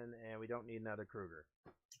Jason, and we don't need another Krueger.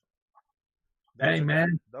 Those Hey are man,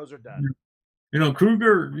 done. Those are done.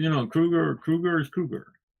 Krueger. Krueger is Krueger.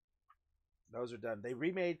 Those are done. They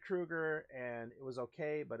remade Krueger, and it was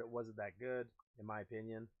okay, but it wasn't that good, in my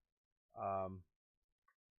opinion. Um,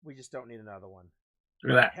 we just don't need another one.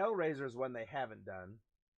 Look at that. Hellraiser is one they haven't done,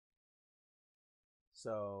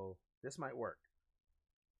 so this might work.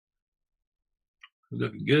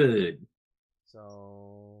 Looking good.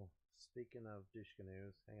 So, speaking of Dushka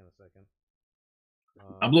news, hang on a second.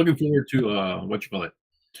 I'm looking forward to what you call it,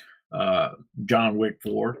 John Wick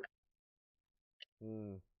 4.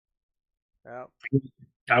 Well,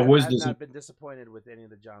 I was I've not been disappointed with any of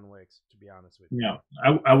the John Wicks, to be honest with you. Yeah,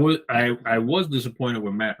 I was disappointed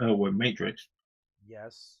with Matrix.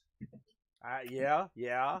 Yes.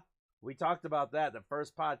 Yeah. We talked about that the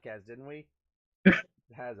first podcast, didn't we? It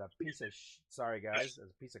has a piece of sorry guys, it's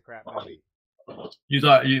a piece of crap movie. What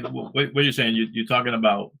are you saying? You're talking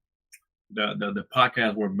about the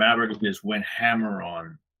podcast where Maverick just went hammer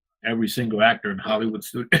on every single actor in Hollywood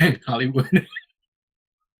Hollywood.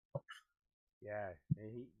 Yeah,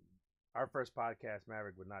 and our first podcast,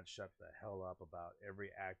 Maverick would not shut the hell up about every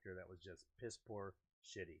actor that was just piss poor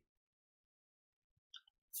shitty.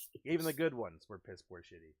 Even the good ones were piss poor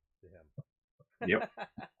shitty to him. Yep.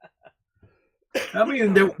 I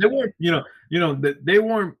mean, they weren't, they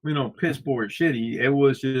weren't, piss poor shitty. It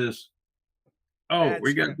was just, Bad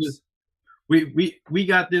we got scripts. this, we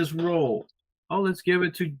got this role. Oh, let's give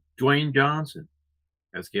it to Dwayne Johnson.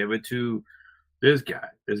 Let's give it to this guy.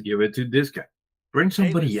 Let's give it to this guy. Bring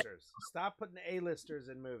somebody else. A-listers. Stop putting A-listers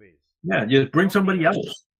in movies. Yeah, just bring somebody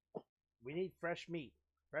else. We need fresh meat.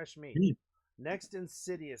 Fresh meat. Next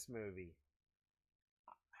Insidious movie.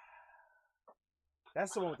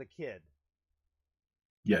 That's the one with the kid.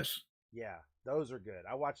 Yes. Yeah, those are good.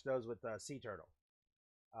 I watched those with Sea Turtle.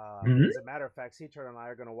 As a matter of fact, Sea Turtle and I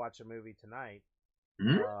are going to watch a movie tonight.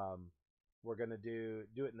 We're going to do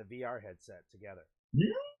it in the VR headset together.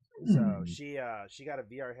 So she got a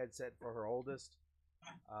VR headset for her oldest.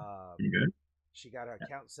 She got her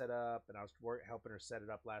account set up, and I was helping her set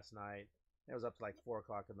it up last night. It was up to like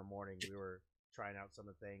 4:00 in the morning. We were trying out some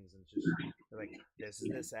of the things, and just like, this is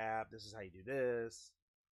this app. This is how you do this.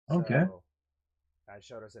 Okay. So I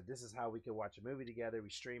showed her. Said this is how we could watch a movie together. We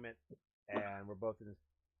stream it, and we're both in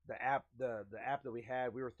the app. The app that we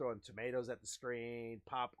had, we were throwing tomatoes at the screen,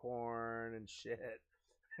 popcorn, and shit.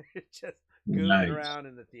 Just goofing around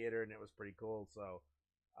in the theater, and it was pretty cool. So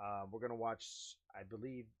we're gonna watch. I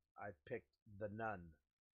believe I picked The Nun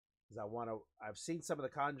because I've seen some of The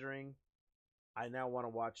Conjuring. I now want to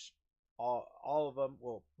watch all of them.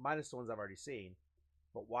 Well, minus the ones I've already seen,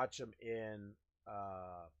 but watch them in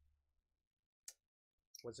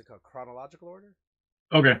what's it called? Chronological order.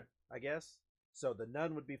 Okay. I guess. So The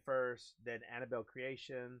Nun would be first, then Annabelle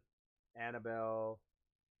Creation, Annabelle.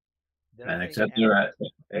 And et cetera.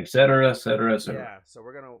 Yeah, so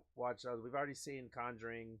we're gonna watch those. We've already seen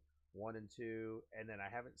Conjuring 1 and 2, and then I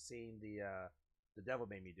haven't seen the Devil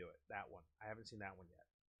Made Me Do It. That one, I haven't seen that one yet.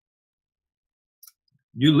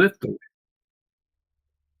 You lived through it.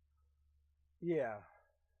 Yeah,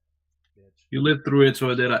 bitch. You lived through it,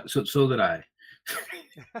 so did I. So did I.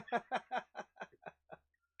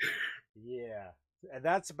 Yeah, and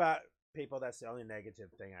that's about people. That's the only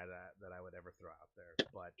negative thing that I would ever throw out there.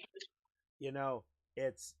 But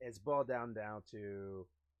it's boiled down to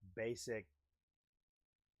basic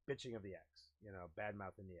bitching of the ex. Bad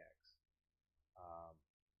mouthing the ex.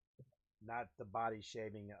 Not the body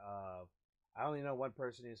shaming of. I only know one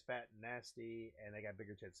person who's fat and nasty, and they got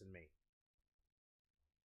bigger tits than me.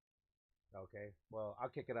 Okay, well, I'll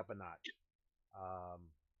kick it up a notch.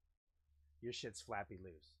 Your shit's flappy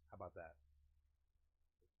loose. How about that?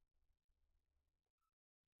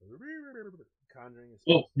 Conjuring is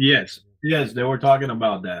Oh, yes. Yes, they were talking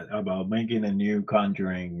about that, about making a new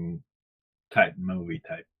Conjuring type movie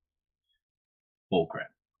type bullcrap.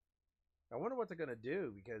 I wonder what they're gonna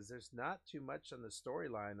do because there's not too much on the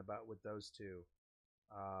storyline about with those two.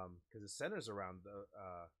 Because it centers around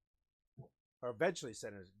or eventually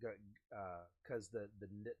centers, because the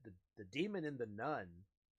demon in the nun,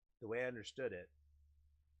 the way I understood it,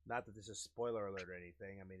 not that this is spoiler alert or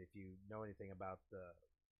anything. I mean, if you know anything about the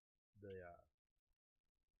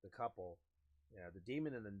couple, yeah, the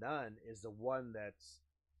demon in the nun is the one that's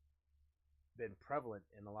been prevalent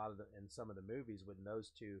in a lot of in some of the movies when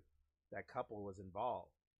those two, that couple was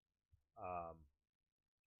involved. Um,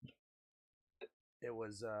 it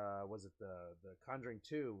was it the Conjuring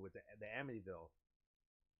 2 with the Amityville,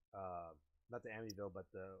 uh, not the Amityville, but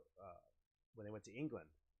the when they went to England.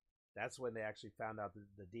 That's when they actually found out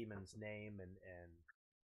the demon's name and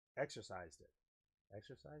exorcised it.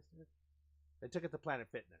 Exorcised it. They took it to Planet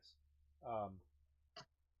Fitness. Um,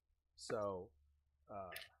 so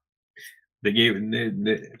uh, They gave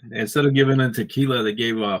instead of giving them tequila, they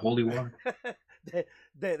gave holy water.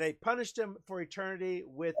 they punished him for eternity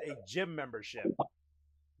with a gym membership.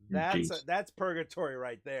 Jeez. That's purgatory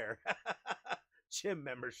right there. Gym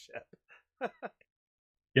membership.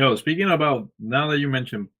 Yo, speaking about, now that you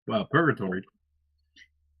mentioned purgatory,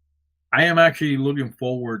 I am actually looking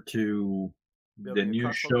forward to the Building a new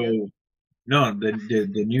cartload kit? show. No,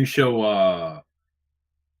 the new show,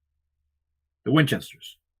 the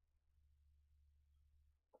Winchesters.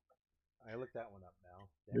 I looked that one up now.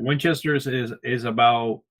 The Damn it. Winchesters is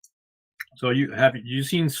about. So you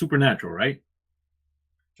seen Supernatural, right?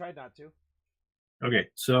 Tried not to. Okay,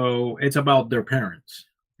 so it's about their parents.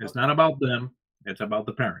 It's not about them. It's about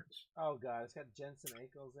the parents. Oh god, it's got Jensen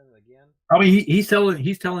Ackles in it again. I mean, he's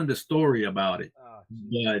telling the story about it, Oh,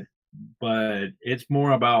 but it's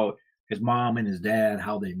more about his mom and his dad,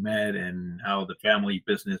 how they met, and how the family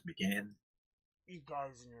business began. you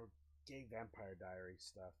guys and your gay Vampire Diary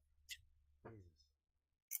stuff. Jesus.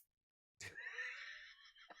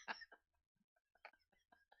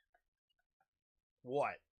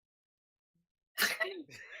 What?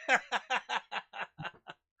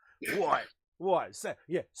 What? What?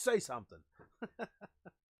 Say something.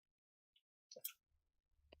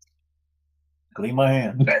 Clean my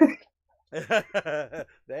hand. Then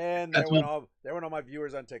That's there went all my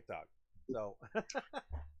viewers on TikTok. So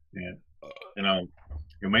Yeah,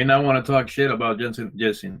 you may not want to talk shit about Jensen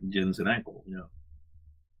Ackles.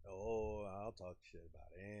 oh, I'll talk shit about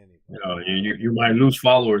anybody. You might lose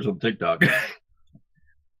followers on TikTok.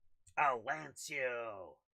 I'll lance you.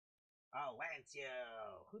 I'll lance you.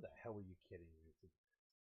 Who the hell were you kidding me?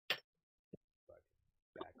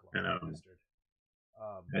 Backlog bastard.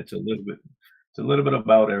 It's a little bit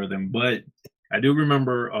about everything, but I do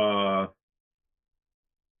remember. I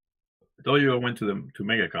told you I went to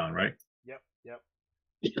MegaCon, right? Yep.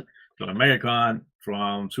 So at MegaCon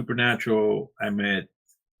from Supernatural, I met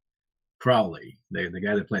Crowley, the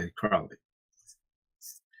guy that played Crowley,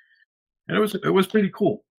 and it was pretty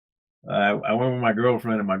cool. I went with my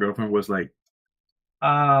girlfriend, and my girlfriend was like,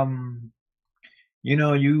 you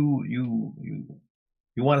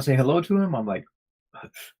want to say hello to him? I'm like,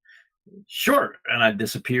 sure. And I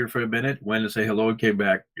disappeared for a minute, went to say hello, came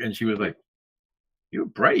back, and she was like, you're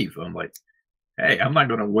brave. I'm like, hey, I'm not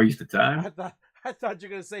going to waste the time. I thought you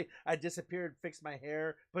were gonna say I disappeared, fixed my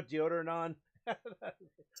hair, put deodorant on,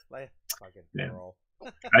 like fucking girl.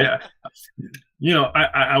 I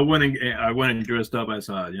went and dressed up as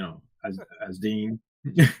as Dean.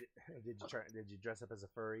 Did you dress up as a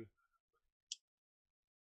furry?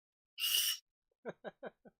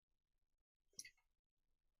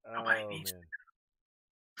 Oh man.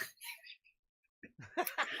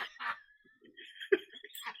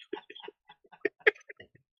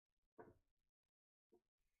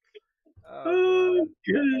 Oh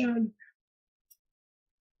god.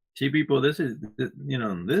 See, people, this is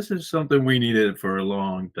something we needed for a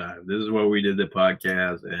long time. This is why we did the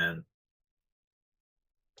podcast, and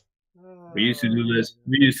we used to do this.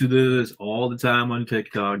 We used to do this all the time on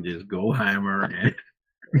TikTok. Just go hammer and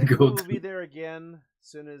We'll be there again as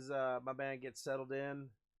soon as my man gets settled in.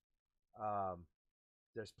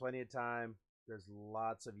 There's plenty of time. There's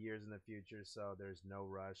lots of years in the future, so there's no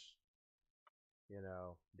rush.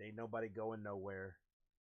 Ain't nobody going nowhere.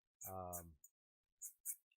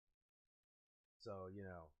 So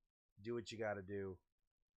do what you got to do,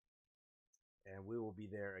 and we will be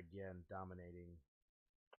there again, dominating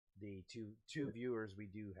the two viewers we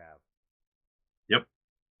do have. Yep.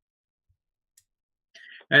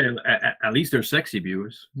 At least they're sexy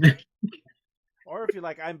viewers. Or if you're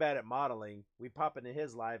like, I'm bad at modeling, we pop into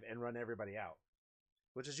his live and run everybody out,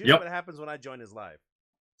 which is usually Yep. what happens when I join his live.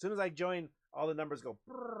 As soon as I join, all the numbers go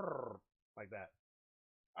like that.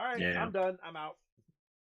 All right, Yeah. I'm done. I'm out.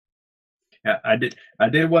 Yeah, I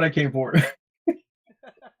did what I came for.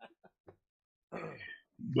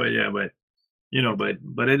 But yeah, but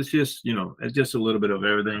but it's just it's just a little bit of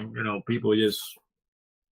everything. People just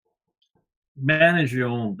manage your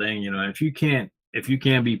own thing. If you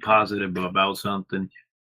can't be positive about something,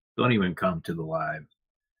 don't even come to the live.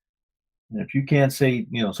 And if you can't say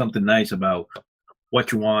something nice about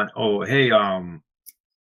what you want, oh hey,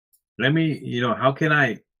 let me, how can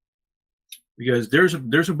I? Because there's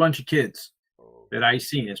a bunch of kids that I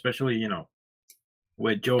see, especially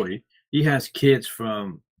with Joey. He has kids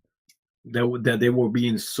from that they were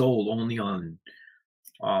being sold only on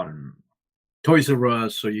Toys R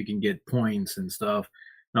Us, so you can get points and stuff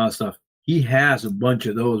and all that stuff. He has a bunch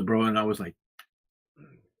of those, bro, and I was like,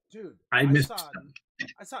 dude, I I missed saw them.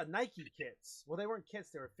 I saw Nike kits. Well, they weren't kits;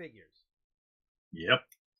 they were figures. Yep.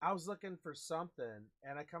 I was looking for something,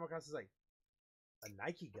 and I come across this like a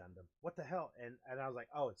Nike Gundam. What the hell? And I was like,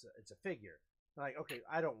 oh, it's a figure. I'm like, okay,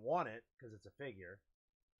 I don't want it because it's a figure,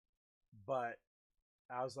 but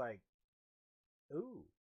I was like, ooh,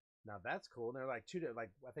 now that's cool. And they're like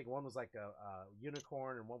like I think one was like a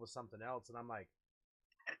unicorn and one was something else, and I'm like,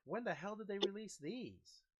 when the hell did they release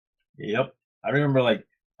these? Yep. I remember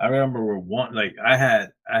where one like I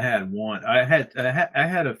had one. I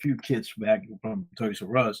had a few kits back from Toys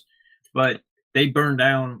R Us, but they burned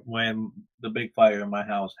down when the big fire in my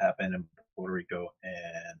house happened in Puerto Rico,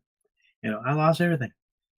 and I lost everything.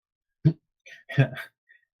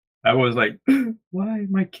 I was like, why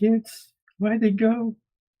my kids? Why'd they go?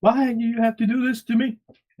 Why do you have to do this to me?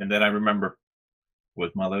 And then I remember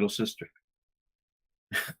with my little sister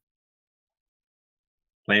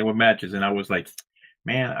playing with matches, and I was like,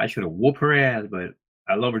 man, I should have whooped her ass, but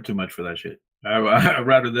I love her too much for that shit. I'd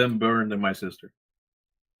rather them burn than my sister.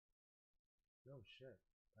 Oh shit,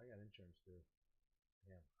 I got insurance too.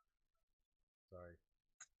 Damn, sorry.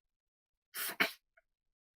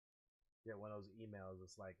 Get one of those emails.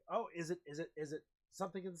 It's like, oh, is it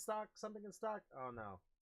something in stock? Something in stock? Oh no,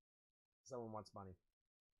 someone wants money.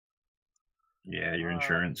 Yeah, your Fuck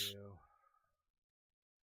insurance. you.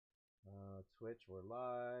 Twitch, we're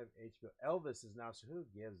live. HBO, Elvis is now. Who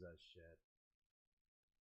gives a shit?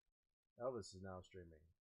 Elvis is now streaming.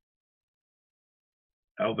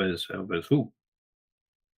 Elvis who?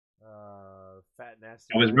 Fat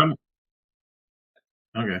nasty Elvis guy. Ramos.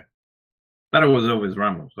 Okay. Thought it was Elvis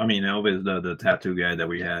Ramos. I mean Elvis, the tattoo guy that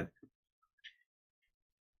we had.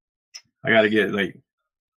 I gotta get like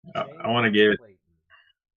I want to get Clayton.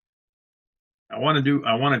 I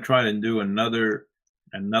want to try to do another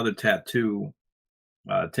tattoo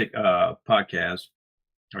podcast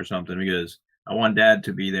or something because I want Dad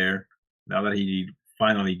to be there now that he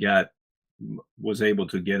finally was able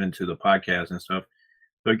to get into the podcast and stuff,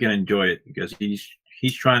 so he can enjoy it because he's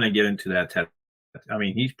trying to get into that tattoo. I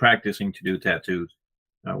mean, he's practicing to do tattoos.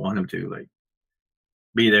 I want him to like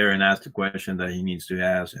be there and ask the question that he needs to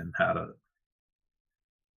ask and how to.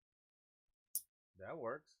 That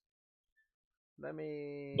works. Let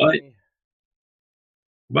me.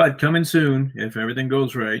 But coming soon, if everything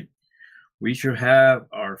goes right, we should have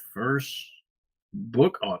our first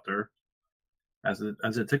book author as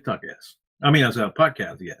a TikTok guest. I mean, as a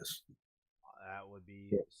podcast guest. That would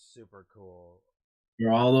be super cool. For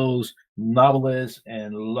all those novelists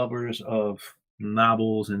and lovers of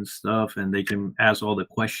novels and stuff, and they can ask all the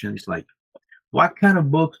questions like, what kind of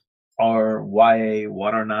books are YA?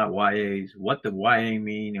 What are not YAs? What does YA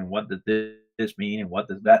mean? And what does this mean? And what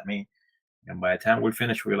does that mean? And by the time we're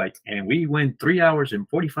finished, we're like, and we went 3 hours and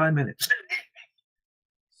 45 minutes.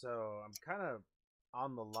 So I'm kind of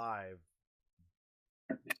on the live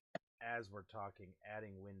as we're talking,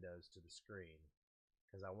 adding windows to the screen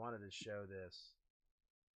because I wanted to show this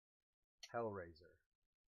Hellraiser.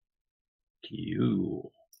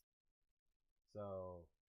 Cute. So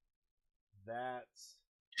that's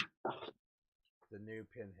the new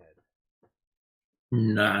Pinhead.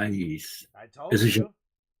 Nice. I told Is you.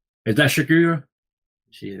 Is that Shakira?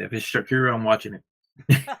 Shit, if it's Shakira, I'm watching it.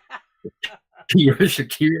 You're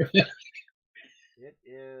Shakira. It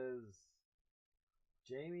is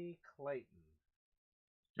Jamie Clayton.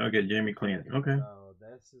 Okay, Jamie Clayton. Okay. So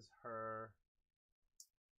this is her.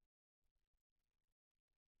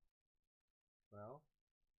 Well,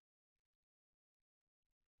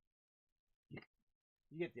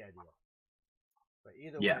 you get the idea. But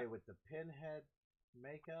either way, with the Pinhead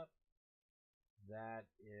makeup, that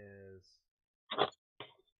is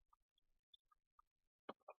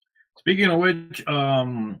Speaking of which,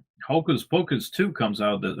 Hocus Pocus 2 comes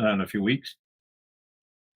out in a few weeks.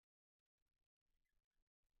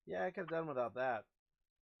 Yeah, I could have done without that.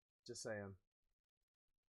 Just saying.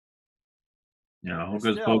 It's Hocus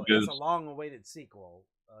still it's a Pocus. long-awaited sequel.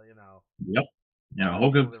 Yep. A lot of people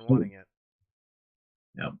Hocus. have been wanting it.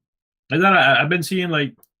 Yep. And then I've been seeing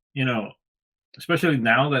like especially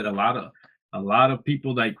now that a lot of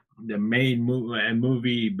people that made a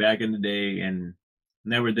movie back in the day and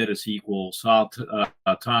never did a sequel saw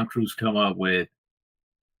Tom Cruise come up with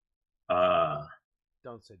uh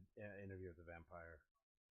Don't say Interview with the Vampire.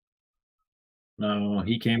 no,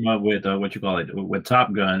 he came up with what you call it, with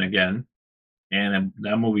Top Gun again, and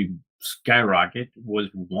that movie skyrocket was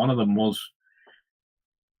one of the most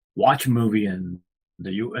watched movie in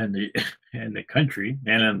the U and the in the country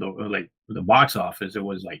and in the box office. It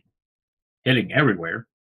was like hitting everywhere.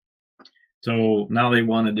 So now they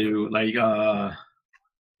want to do like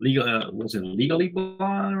legal was it Legally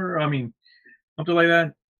Blonde, or I mean something like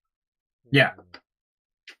that. Yeah,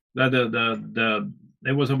 Mm, the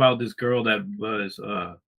it was about this girl that was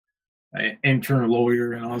an intern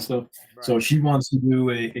lawyer and all that stuff. So right. she wants to do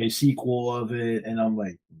a sequel of it, and I'm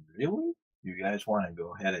like, really? You guys want to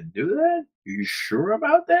go ahead and do that? You sure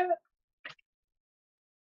about that?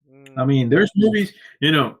 I Mm, mean, there's movies,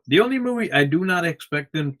 the only movie I do not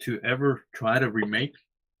expect them to ever try to remake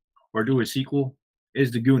or do a sequel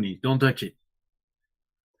is The Goonies. Don't touch it.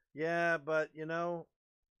 yeah, but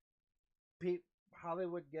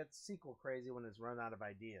Hollywood gets sequel crazy when it's run out of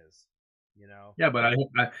ideas. You know. Yeah, but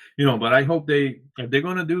I hope if they're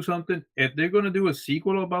gonna do something, if they're gonna do a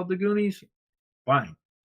sequel about The Goonies, fine.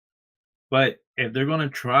 But if they're gonna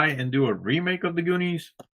try and do a remake of The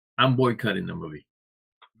Goonies, I'm boycotting the movie.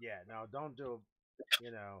 Yeah, no, don't do.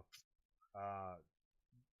 You know, uh,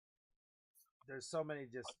 there's so many.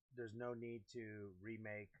 Just there's no need to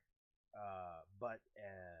remake. But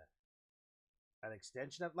an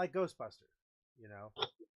extension of like Ghostbusters. You know,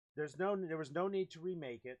 there was no need to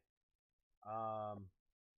remake it. Um,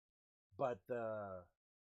 but the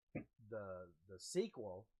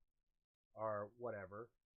sequel or whatever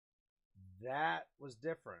that was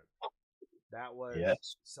different. That was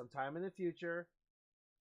Yes. sometime in the future.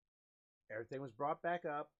 Everything was brought back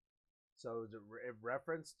up, so it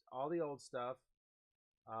referenced all the old stuff.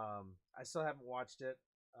 I still haven't watched it,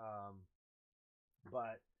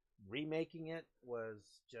 but remaking it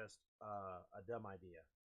was just a dumb idea.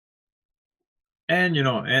 And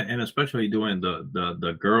and especially doing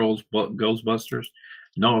the girls Ghostbusters.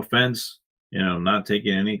 No offense, not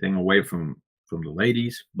taking anything away from the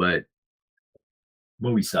ladies, but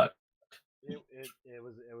movie sucked. It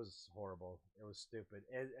was horrible. It was stupid.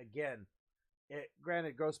 And again,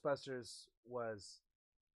 granted, Ghostbusters was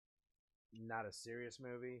not a serious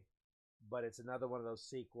movie, but it's another one of those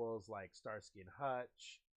sequels like Starsky and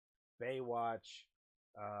Hutch, Baywatch,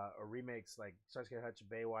 or remakes like Starsky and Hutch,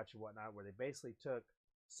 Baywatch, and whatnot, where they basically took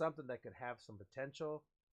something that could have some potential,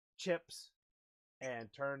 chips,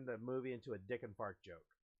 and turned the movie into a Dick and Park joke.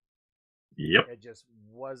 Yep, It just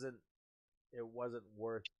wasn't. It wasn't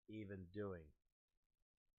worth even doing.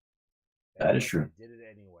 that is But they true. did it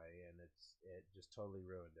anyway, and it just totally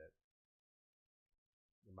ruined it,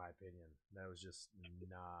 in my opinion. That was just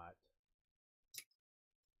not.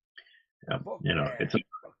 Yeah, Book it's that.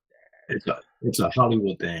 a Book that. it's a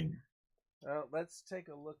Hollywood thing. Well, let's take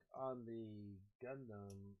a look on the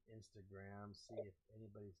Gundam Instagram, see if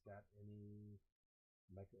anybody's got any.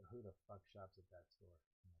 Who the fuck shops at that store?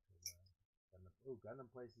 Gundam,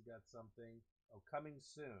 Gundam Place has got something. Oh, coming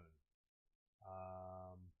soon.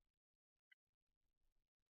 Um,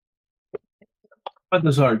 What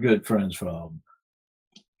does our good friends from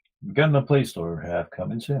Gunna Play Store have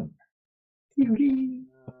coming soon? he's getting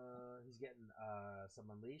some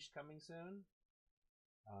Unleashed coming soon.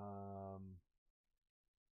 Um,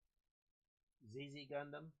 ZZ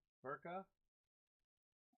Gundam Burka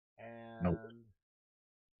Nope. and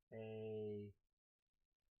a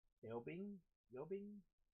Yobing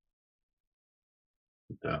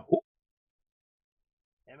Uh,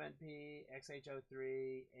 MNP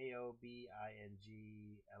XH03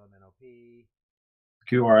 AOBING LMNOP.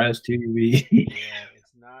 QRS TV. Yeah,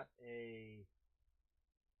 it's not a.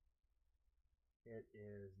 It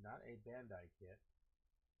is not a Bandai kit.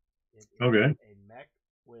 It is Okay. a mech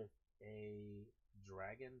with a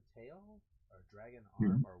dragon tail or dragon Mhm.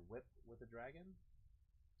 arm or whip with a dragon.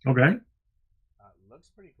 Okay. Looks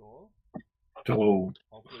pretty cool. So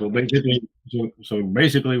Hopefully, so basically so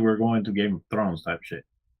basically we're going to Game of Thrones type shit.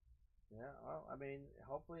 yeah. Well, I mean,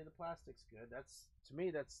 hopefully the plastic's good. That's to me.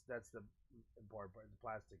 That's the important part. The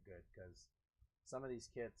plastic good because some of these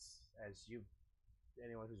kits,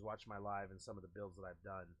 anyone who's watched my live and some of the builds that I've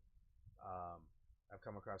done, um, I've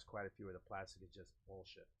come across quite a few where the plastic is just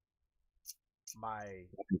bullshit. My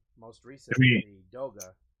most recent, I mean, the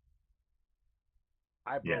Doga,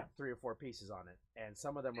 I yeah. broke 3 or 4 pieces on it, and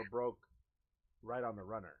some of them were broke right on the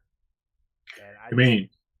runner. And I I just, mean,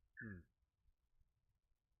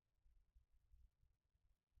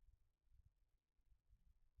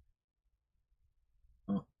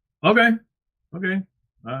 hmm. okay, okay,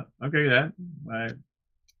 okay. That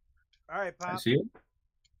All right, I Pop. see it.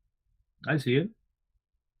 I see it.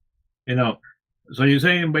 You know, so you're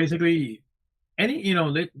saying basically any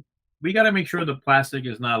we got to make sure the plastic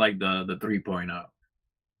is not like the 3.0.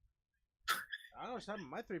 I don't know.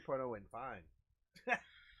 My 3.0 went fine.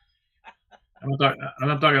 I'm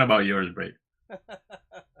not talking about yours, Brady.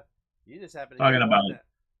 You just happen to Talking get about one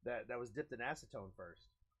that was dipped in acetone first.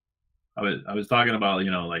 I was talking about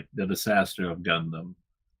like the disaster of Gundam.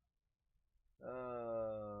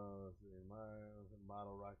 Let's see, my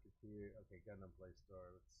model Rocketeer. Okay, Gundam Play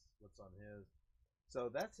Store. What's on his? So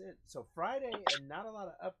that's it. So Friday, and not a lot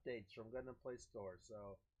of updates from Gundam Play Store.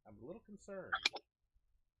 So I'm a little concerned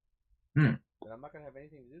Hmm. that I'm not gonna have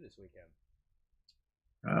anything to do this weekend.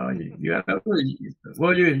 You got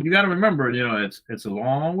well, you got to remember, it's a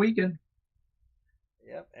long weekend.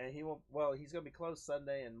 Yep, and he will. Well, he's gonna be closed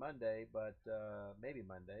Sunday and Monday, but maybe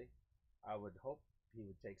Monday. I would hope he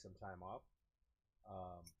would take some time off.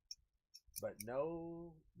 Um, but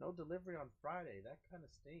no delivery on Friday. That kind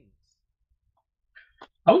of stinks.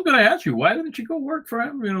 I was going to ask you, why didn't you go work for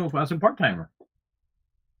him? As a part timer.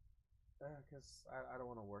 Because I don't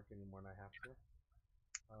want to work anymore, and I have to.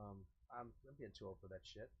 I'm getting too old for that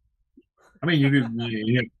shit. I mean, you could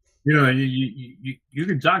you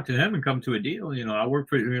could talk to him and come to a deal. I work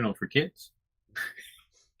for kids.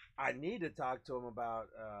 I need to talk to him about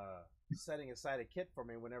setting aside a kit for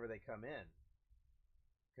me whenever they come in,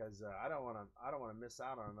 because I don't want to miss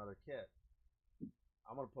out on another kit.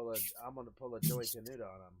 I'm gonna pull a Joey Canuta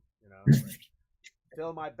on them. Like,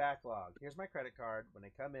 fill my backlog. Here's my credit card. When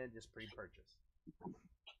they come in, just pre-purchase.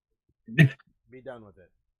 Be done with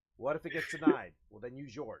it. What if it gets denied? Well, then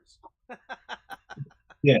use yours.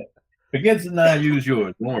 Yeah, if it gets denied, use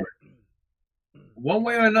yours. Don't worry. One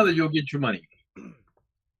way or another, you'll get your money.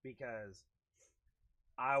 Because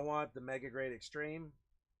I want the Mega Grade Extreme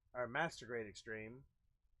or Master Grade Extreme.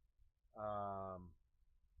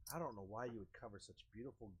 I don't know why you would cover such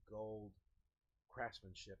beautiful gold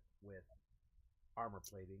craftsmanship with armor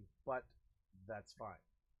plating, but that's fine.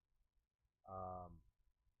 Um,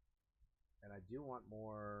 and I do want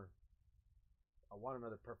more. I want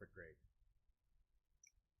another perfect grade.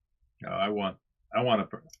 I want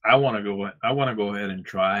to go ahead and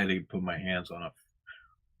try to put my hands on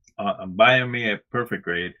I'm buying me a perfect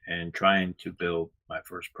grade and trying to build my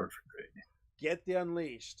first perfect grade. Get the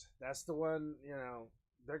Unleashed. That's the one.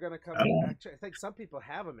 They're gonna come. Actually, I think some people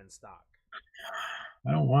have them in stock.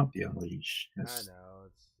 I don't want the Unleash. I know.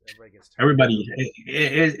 Everybody gets tired. Everybody.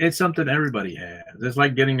 It's something everybody has. It's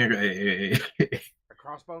like getting a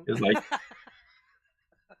crossbone. It's like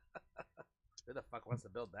who the fuck wants to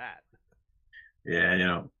build that?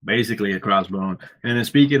 Yeah, basically a crossbone. And then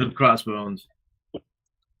speaking of crossbones.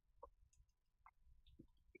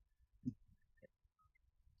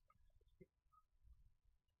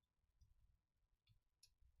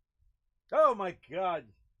 Oh my god.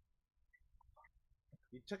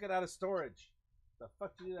 You took it out of storage. The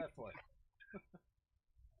fuck did you do that for?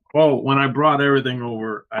 Well, when I brought everything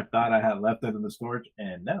over, I thought I had left it in the storage,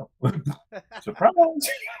 and no. Surprise!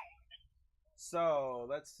 So,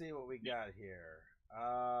 let's see what we got here.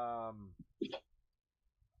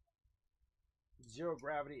 Zero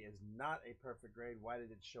Gravity is not a perfect grade. Why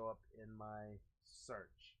did it show up in my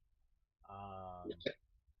search?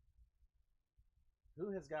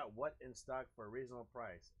 Who has got what in stock for a reasonable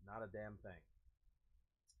price? Not a damn thing.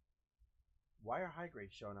 Why are high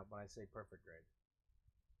grades showing up when I say perfect grade?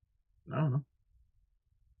 I don't know.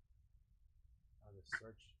 I'll just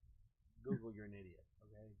search. Google, you're an idiot.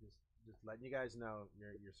 Okay, just letting you guys know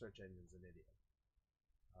your search engine's an idiot.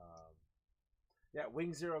 Yeah,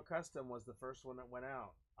 Wing Zero Custom was the first one that went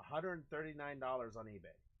out. $139 on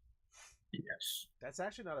eBay. Yes. That's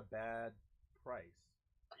actually not a bad price.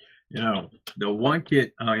 The one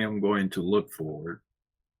kit I am going to look for,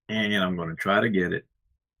 and I'm going to try to get it,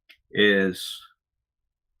 is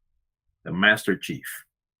the Master Chief.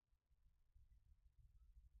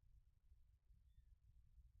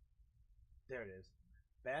 There it is.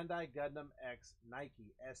 Bandai Gundam X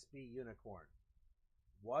Nike SB Unicorn.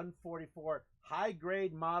 144 high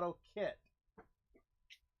grade model kit.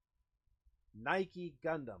 Nike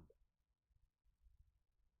Gundam.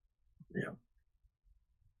 Yeah.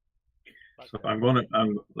 Fuck So that.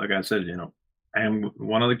 I'm like I said, I am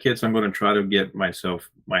one of the kits I'm going to try to get my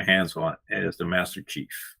hands on as the Master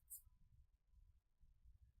Chief.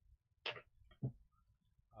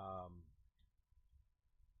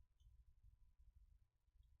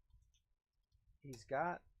 He's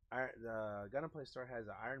got the Gun and Play store has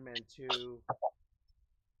an Iron Man 2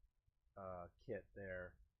 kit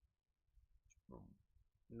there.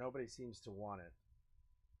 Nobody seems to want it.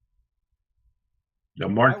 The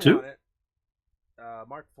Mark I II? want it.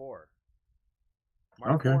 Mark 4.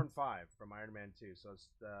 Mark Okay. 4 and 5 from Iron Man 2. So it's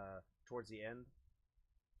towards the end.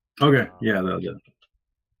 Okay. Yeah.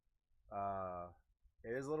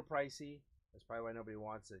 It is a little pricey. That's probably why nobody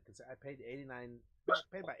wants it, because I paid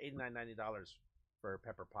about $89-$90 for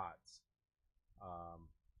Pepper Potts.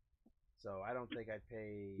 So I don't think I'd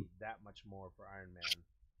pay that much more for Iron Man.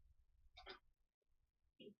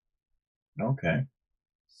 Okay.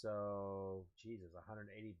 So, Jesus,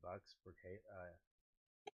 $180 for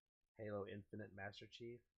Halo Infinite Master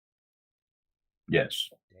Chief. Yes.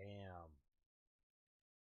 Damn.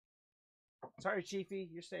 Sorry, Chiefy,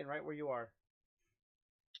 you're staying right where you are.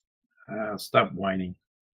 Stop whining.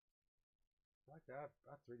 Like I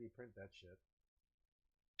 3D print that shit.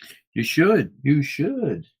 You should. You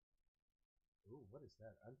should. Ooh, what is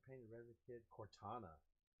that? Unpainted Resin Kid Cortana.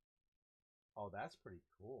 Oh, that's pretty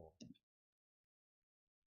cool.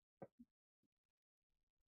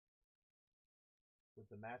 With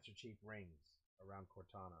the Master Chief rings around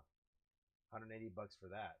Cortana. $180 for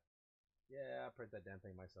that. Yeah, I'll print that damn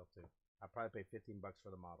thing myself too. I'll probably pay $15 for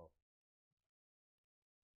the model.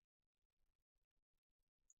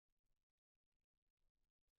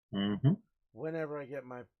 Mm-hmm. Whenever I get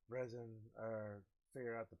my resin, or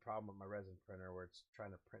figure out the problem with my resin printer where it's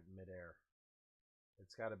trying to print in midair,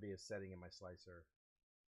 it's got to be a setting in my slicer.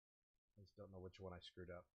 I just don't know which one I screwed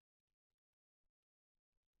up.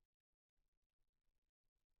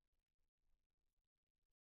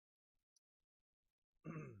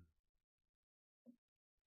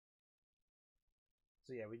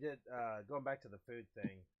 So yeah, we did. Going back to the food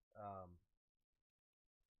thing,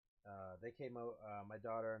 they came out. My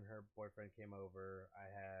daughter and her boyfriend came over. I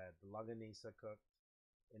had longanisa cooked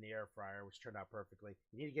in the air fryer, which turned out perfectly.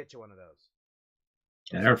 You need to get you one of those.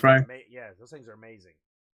 An air fryer? Yeah, those things are amazing.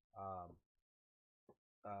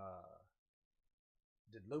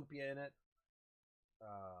 Did lumpia in it.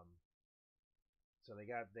 So they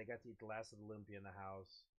got to eat the last of the lumpia in the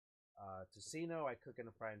house. Tocino, I cook in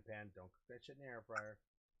a frying pan. Don't cook that shit in the air fryer.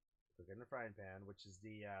 Cook it in a frying pan, which is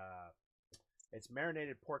it's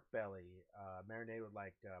marinated pork belly, marinated with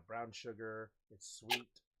like brown sugar. It's sweet.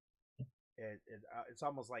 It's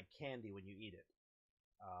almost like candy when you eat it.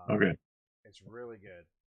 Okay. It's really good.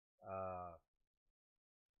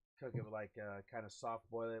 Cook it with like kind of soft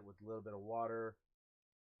boil it with a little bit of water.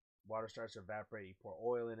 Water starts to evaporate. You pour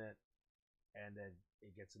oil in it, and then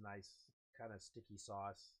it gets a nice kind of sticky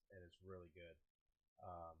sauce, and it's really good.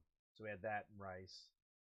 So we had that and rice,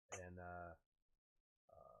 and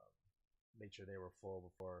made sure they were full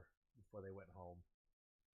before they went home.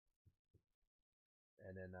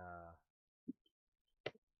 And then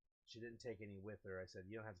she didn't take any with her. I said,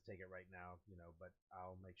 you don't have to take it right now, but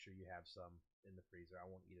I'll make sure you have some in the freezer. I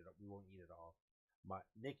won't eat it. We won't eat it all.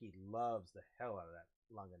 Nikki loves the hell out of that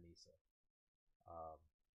longanisa.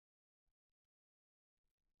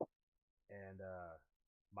 And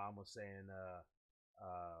Mom was saying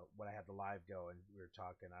when I had the live going, we were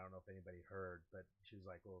talking. I don't know if anybody heard, but she was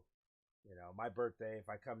like, well, my birthday, if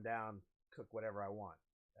I come down, cook whatever I want.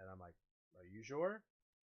 And I'm like, are you sure?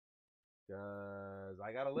 Because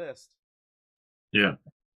I got a list. Yeah.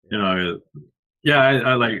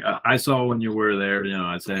 I saw when you were there,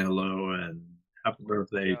 I say hello and happy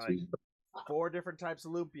birthday to you. 4 different types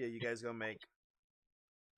of lumpia you guys gonna make.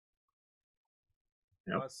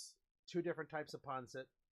 Yep. Plus 2 different types of pancit.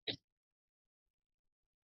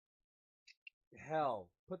 Hell,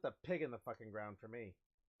 put the pig in the fucking ground for me.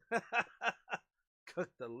 Cook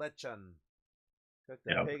the lechon. Cook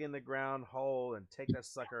the pig in the ground whole and take that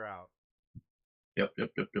sucker out. Yep.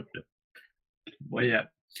 Well, yeah.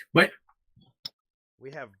 But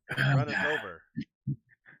we have run it over.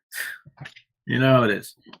 It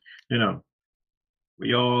is.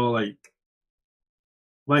 We all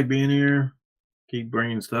like being here. Keep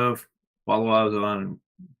bringing stuff. Follow us on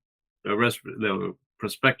the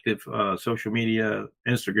prospective social media,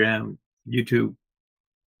 Instagram, YouTube.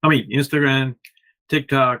 Instagram,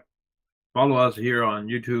 TikTok. Follow us here on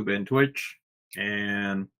YouTube and Twitch.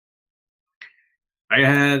 And I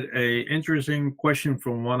had a interesting question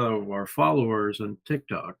from one of our followers on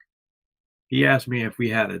TikTok. He asked me if we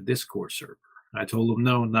had a Discord server. I told him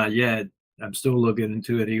no, not yet. I'm still looking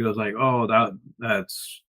into it. He goes like, oh,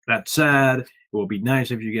 that's sad. It will be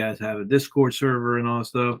nice if you guys have a Discord server and all that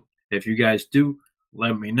stuff. If you guys do,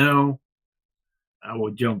 let me know. I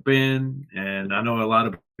will jump in, and I know a lot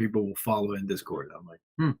of people will follow in Discord. I'm like,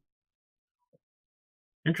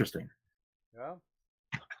 interesting. Yeah.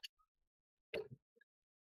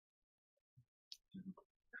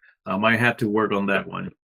 I might have to work on that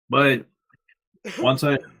one, but once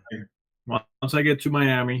I get to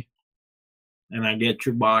Miami and I get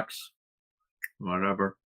your box,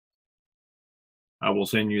 whatever, I will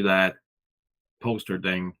send you that poster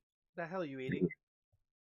thing. The hell are you eating?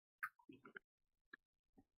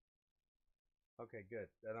 Okay, good.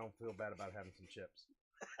 I don't feel bad about having some chips.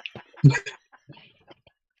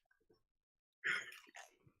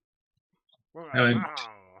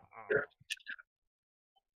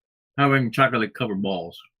 Having chocolate covered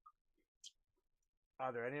balls.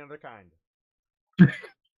 Are there any other kind?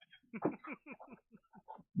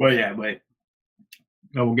 But yeah,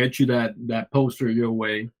 I will get you that poster your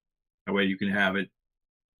way. That way you can have it,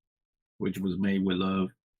 which was made with love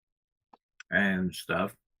and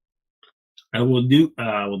stuff. I will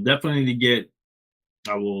definitely get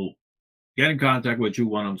in contact with you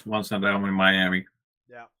once I'm down in Miami.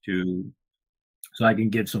 Yeah. So I can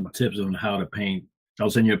get some tips on how to paint. I'll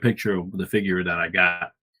send you a picture of the figure that I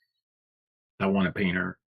got. I want to paint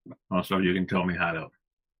her. Also, you can tell me how to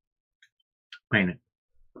paint it.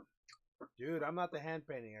 Dude, I'm not the hand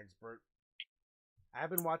painting expert. I've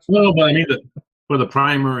been watching. Well, but I mean for the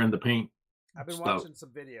primer and the paint. I've been watching some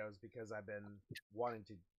videos because I've been wanting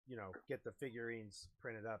to, get the figurines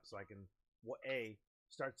printed up so I can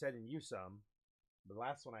start sending you some. The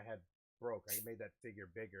last one I had broke. I made that figure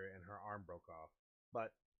bigger and her arm broke off.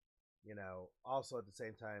 But also at the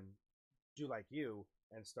same time, do like you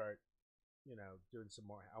and start, doing some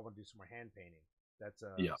more. I want to do some more hand painting. That's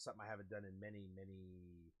something I haven't done in many,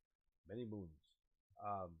 many, many moons.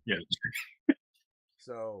 Yeah.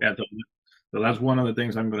 So yeah, so that's one of the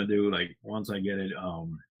things I'm going to do. Like once I get it,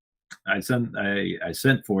 I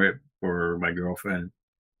sent for it for my girlfriend.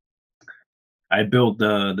 I built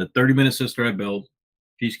the 30-minute sister. I built.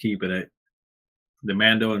 She's keeping it. The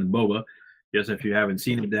Mando and Boba. Just if you haven't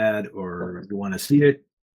seen it, Dad, or you want to see it,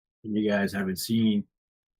 and you guys haven't seen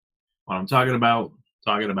what I'm talking about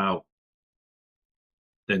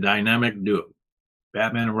the dynamic duo,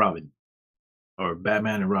 Batman and Robin, or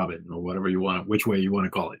Batman and Robin, or whatever you want, which way you want to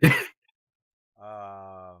call it.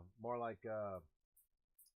 More like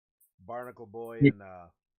Barnacle Boy and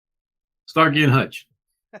Starkey and Hutch.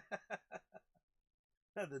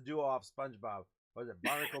 The duo off SpongeBob. Was it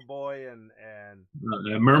Barnacle Boy and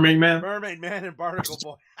Mermaid Man? Mermaid Man and Barnacle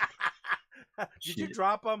Boy. Did you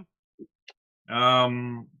drop them?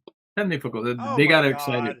 Technically, they got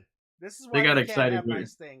excited. This is why they got excited. Have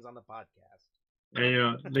nice things on the podcast.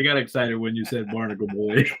 And, they got excited when you said Barnacle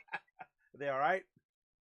Boy. Are they all right?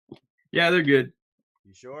 Yeah, they're good.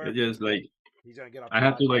 You sure? It's just like he's gonna get off. I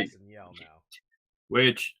have to and yell now.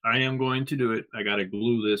 Which I am going to do it. I got to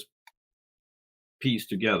glue this piece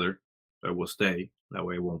together. It will stay. That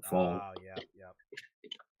way it won't fall. Oh, yeah.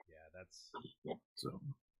 Yeah, that's... So,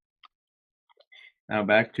 now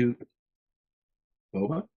back to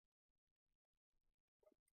Boba.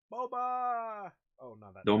 Boba! Oh,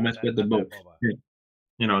 no. Don't mess with the Boba.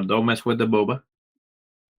 Don't mess with the Boba.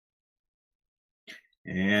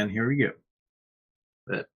 And here we go.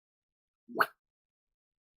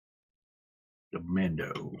 The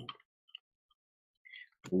Mando.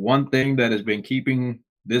 One thing that has been keeping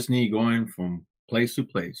Disney going from place to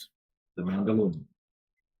place, The Mandalorian.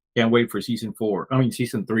 Can't wait for season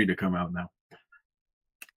 3 to come out now.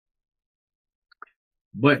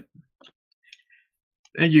 But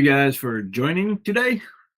thank you guys for joining today.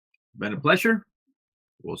 Been a pleasure.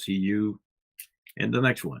 We'll see you in the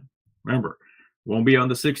next one. Remember, it won't be on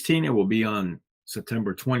the 16th. It will be on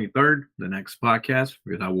September 23rd, the next podcast,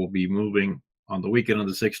 because I will be moving on the weekend of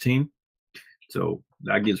the 16th. So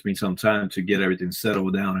that gives me some time to get everything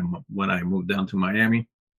settled down and when I move down to Miami.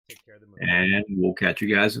 Take care of the movie. And we'll catch you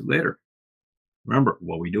guys later. Remember,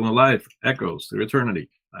 what we do in life echoes through eternity.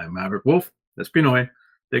 I'm Maverick Wolf. That's Pinoy.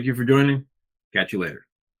 Thank you for joining. Catch you later.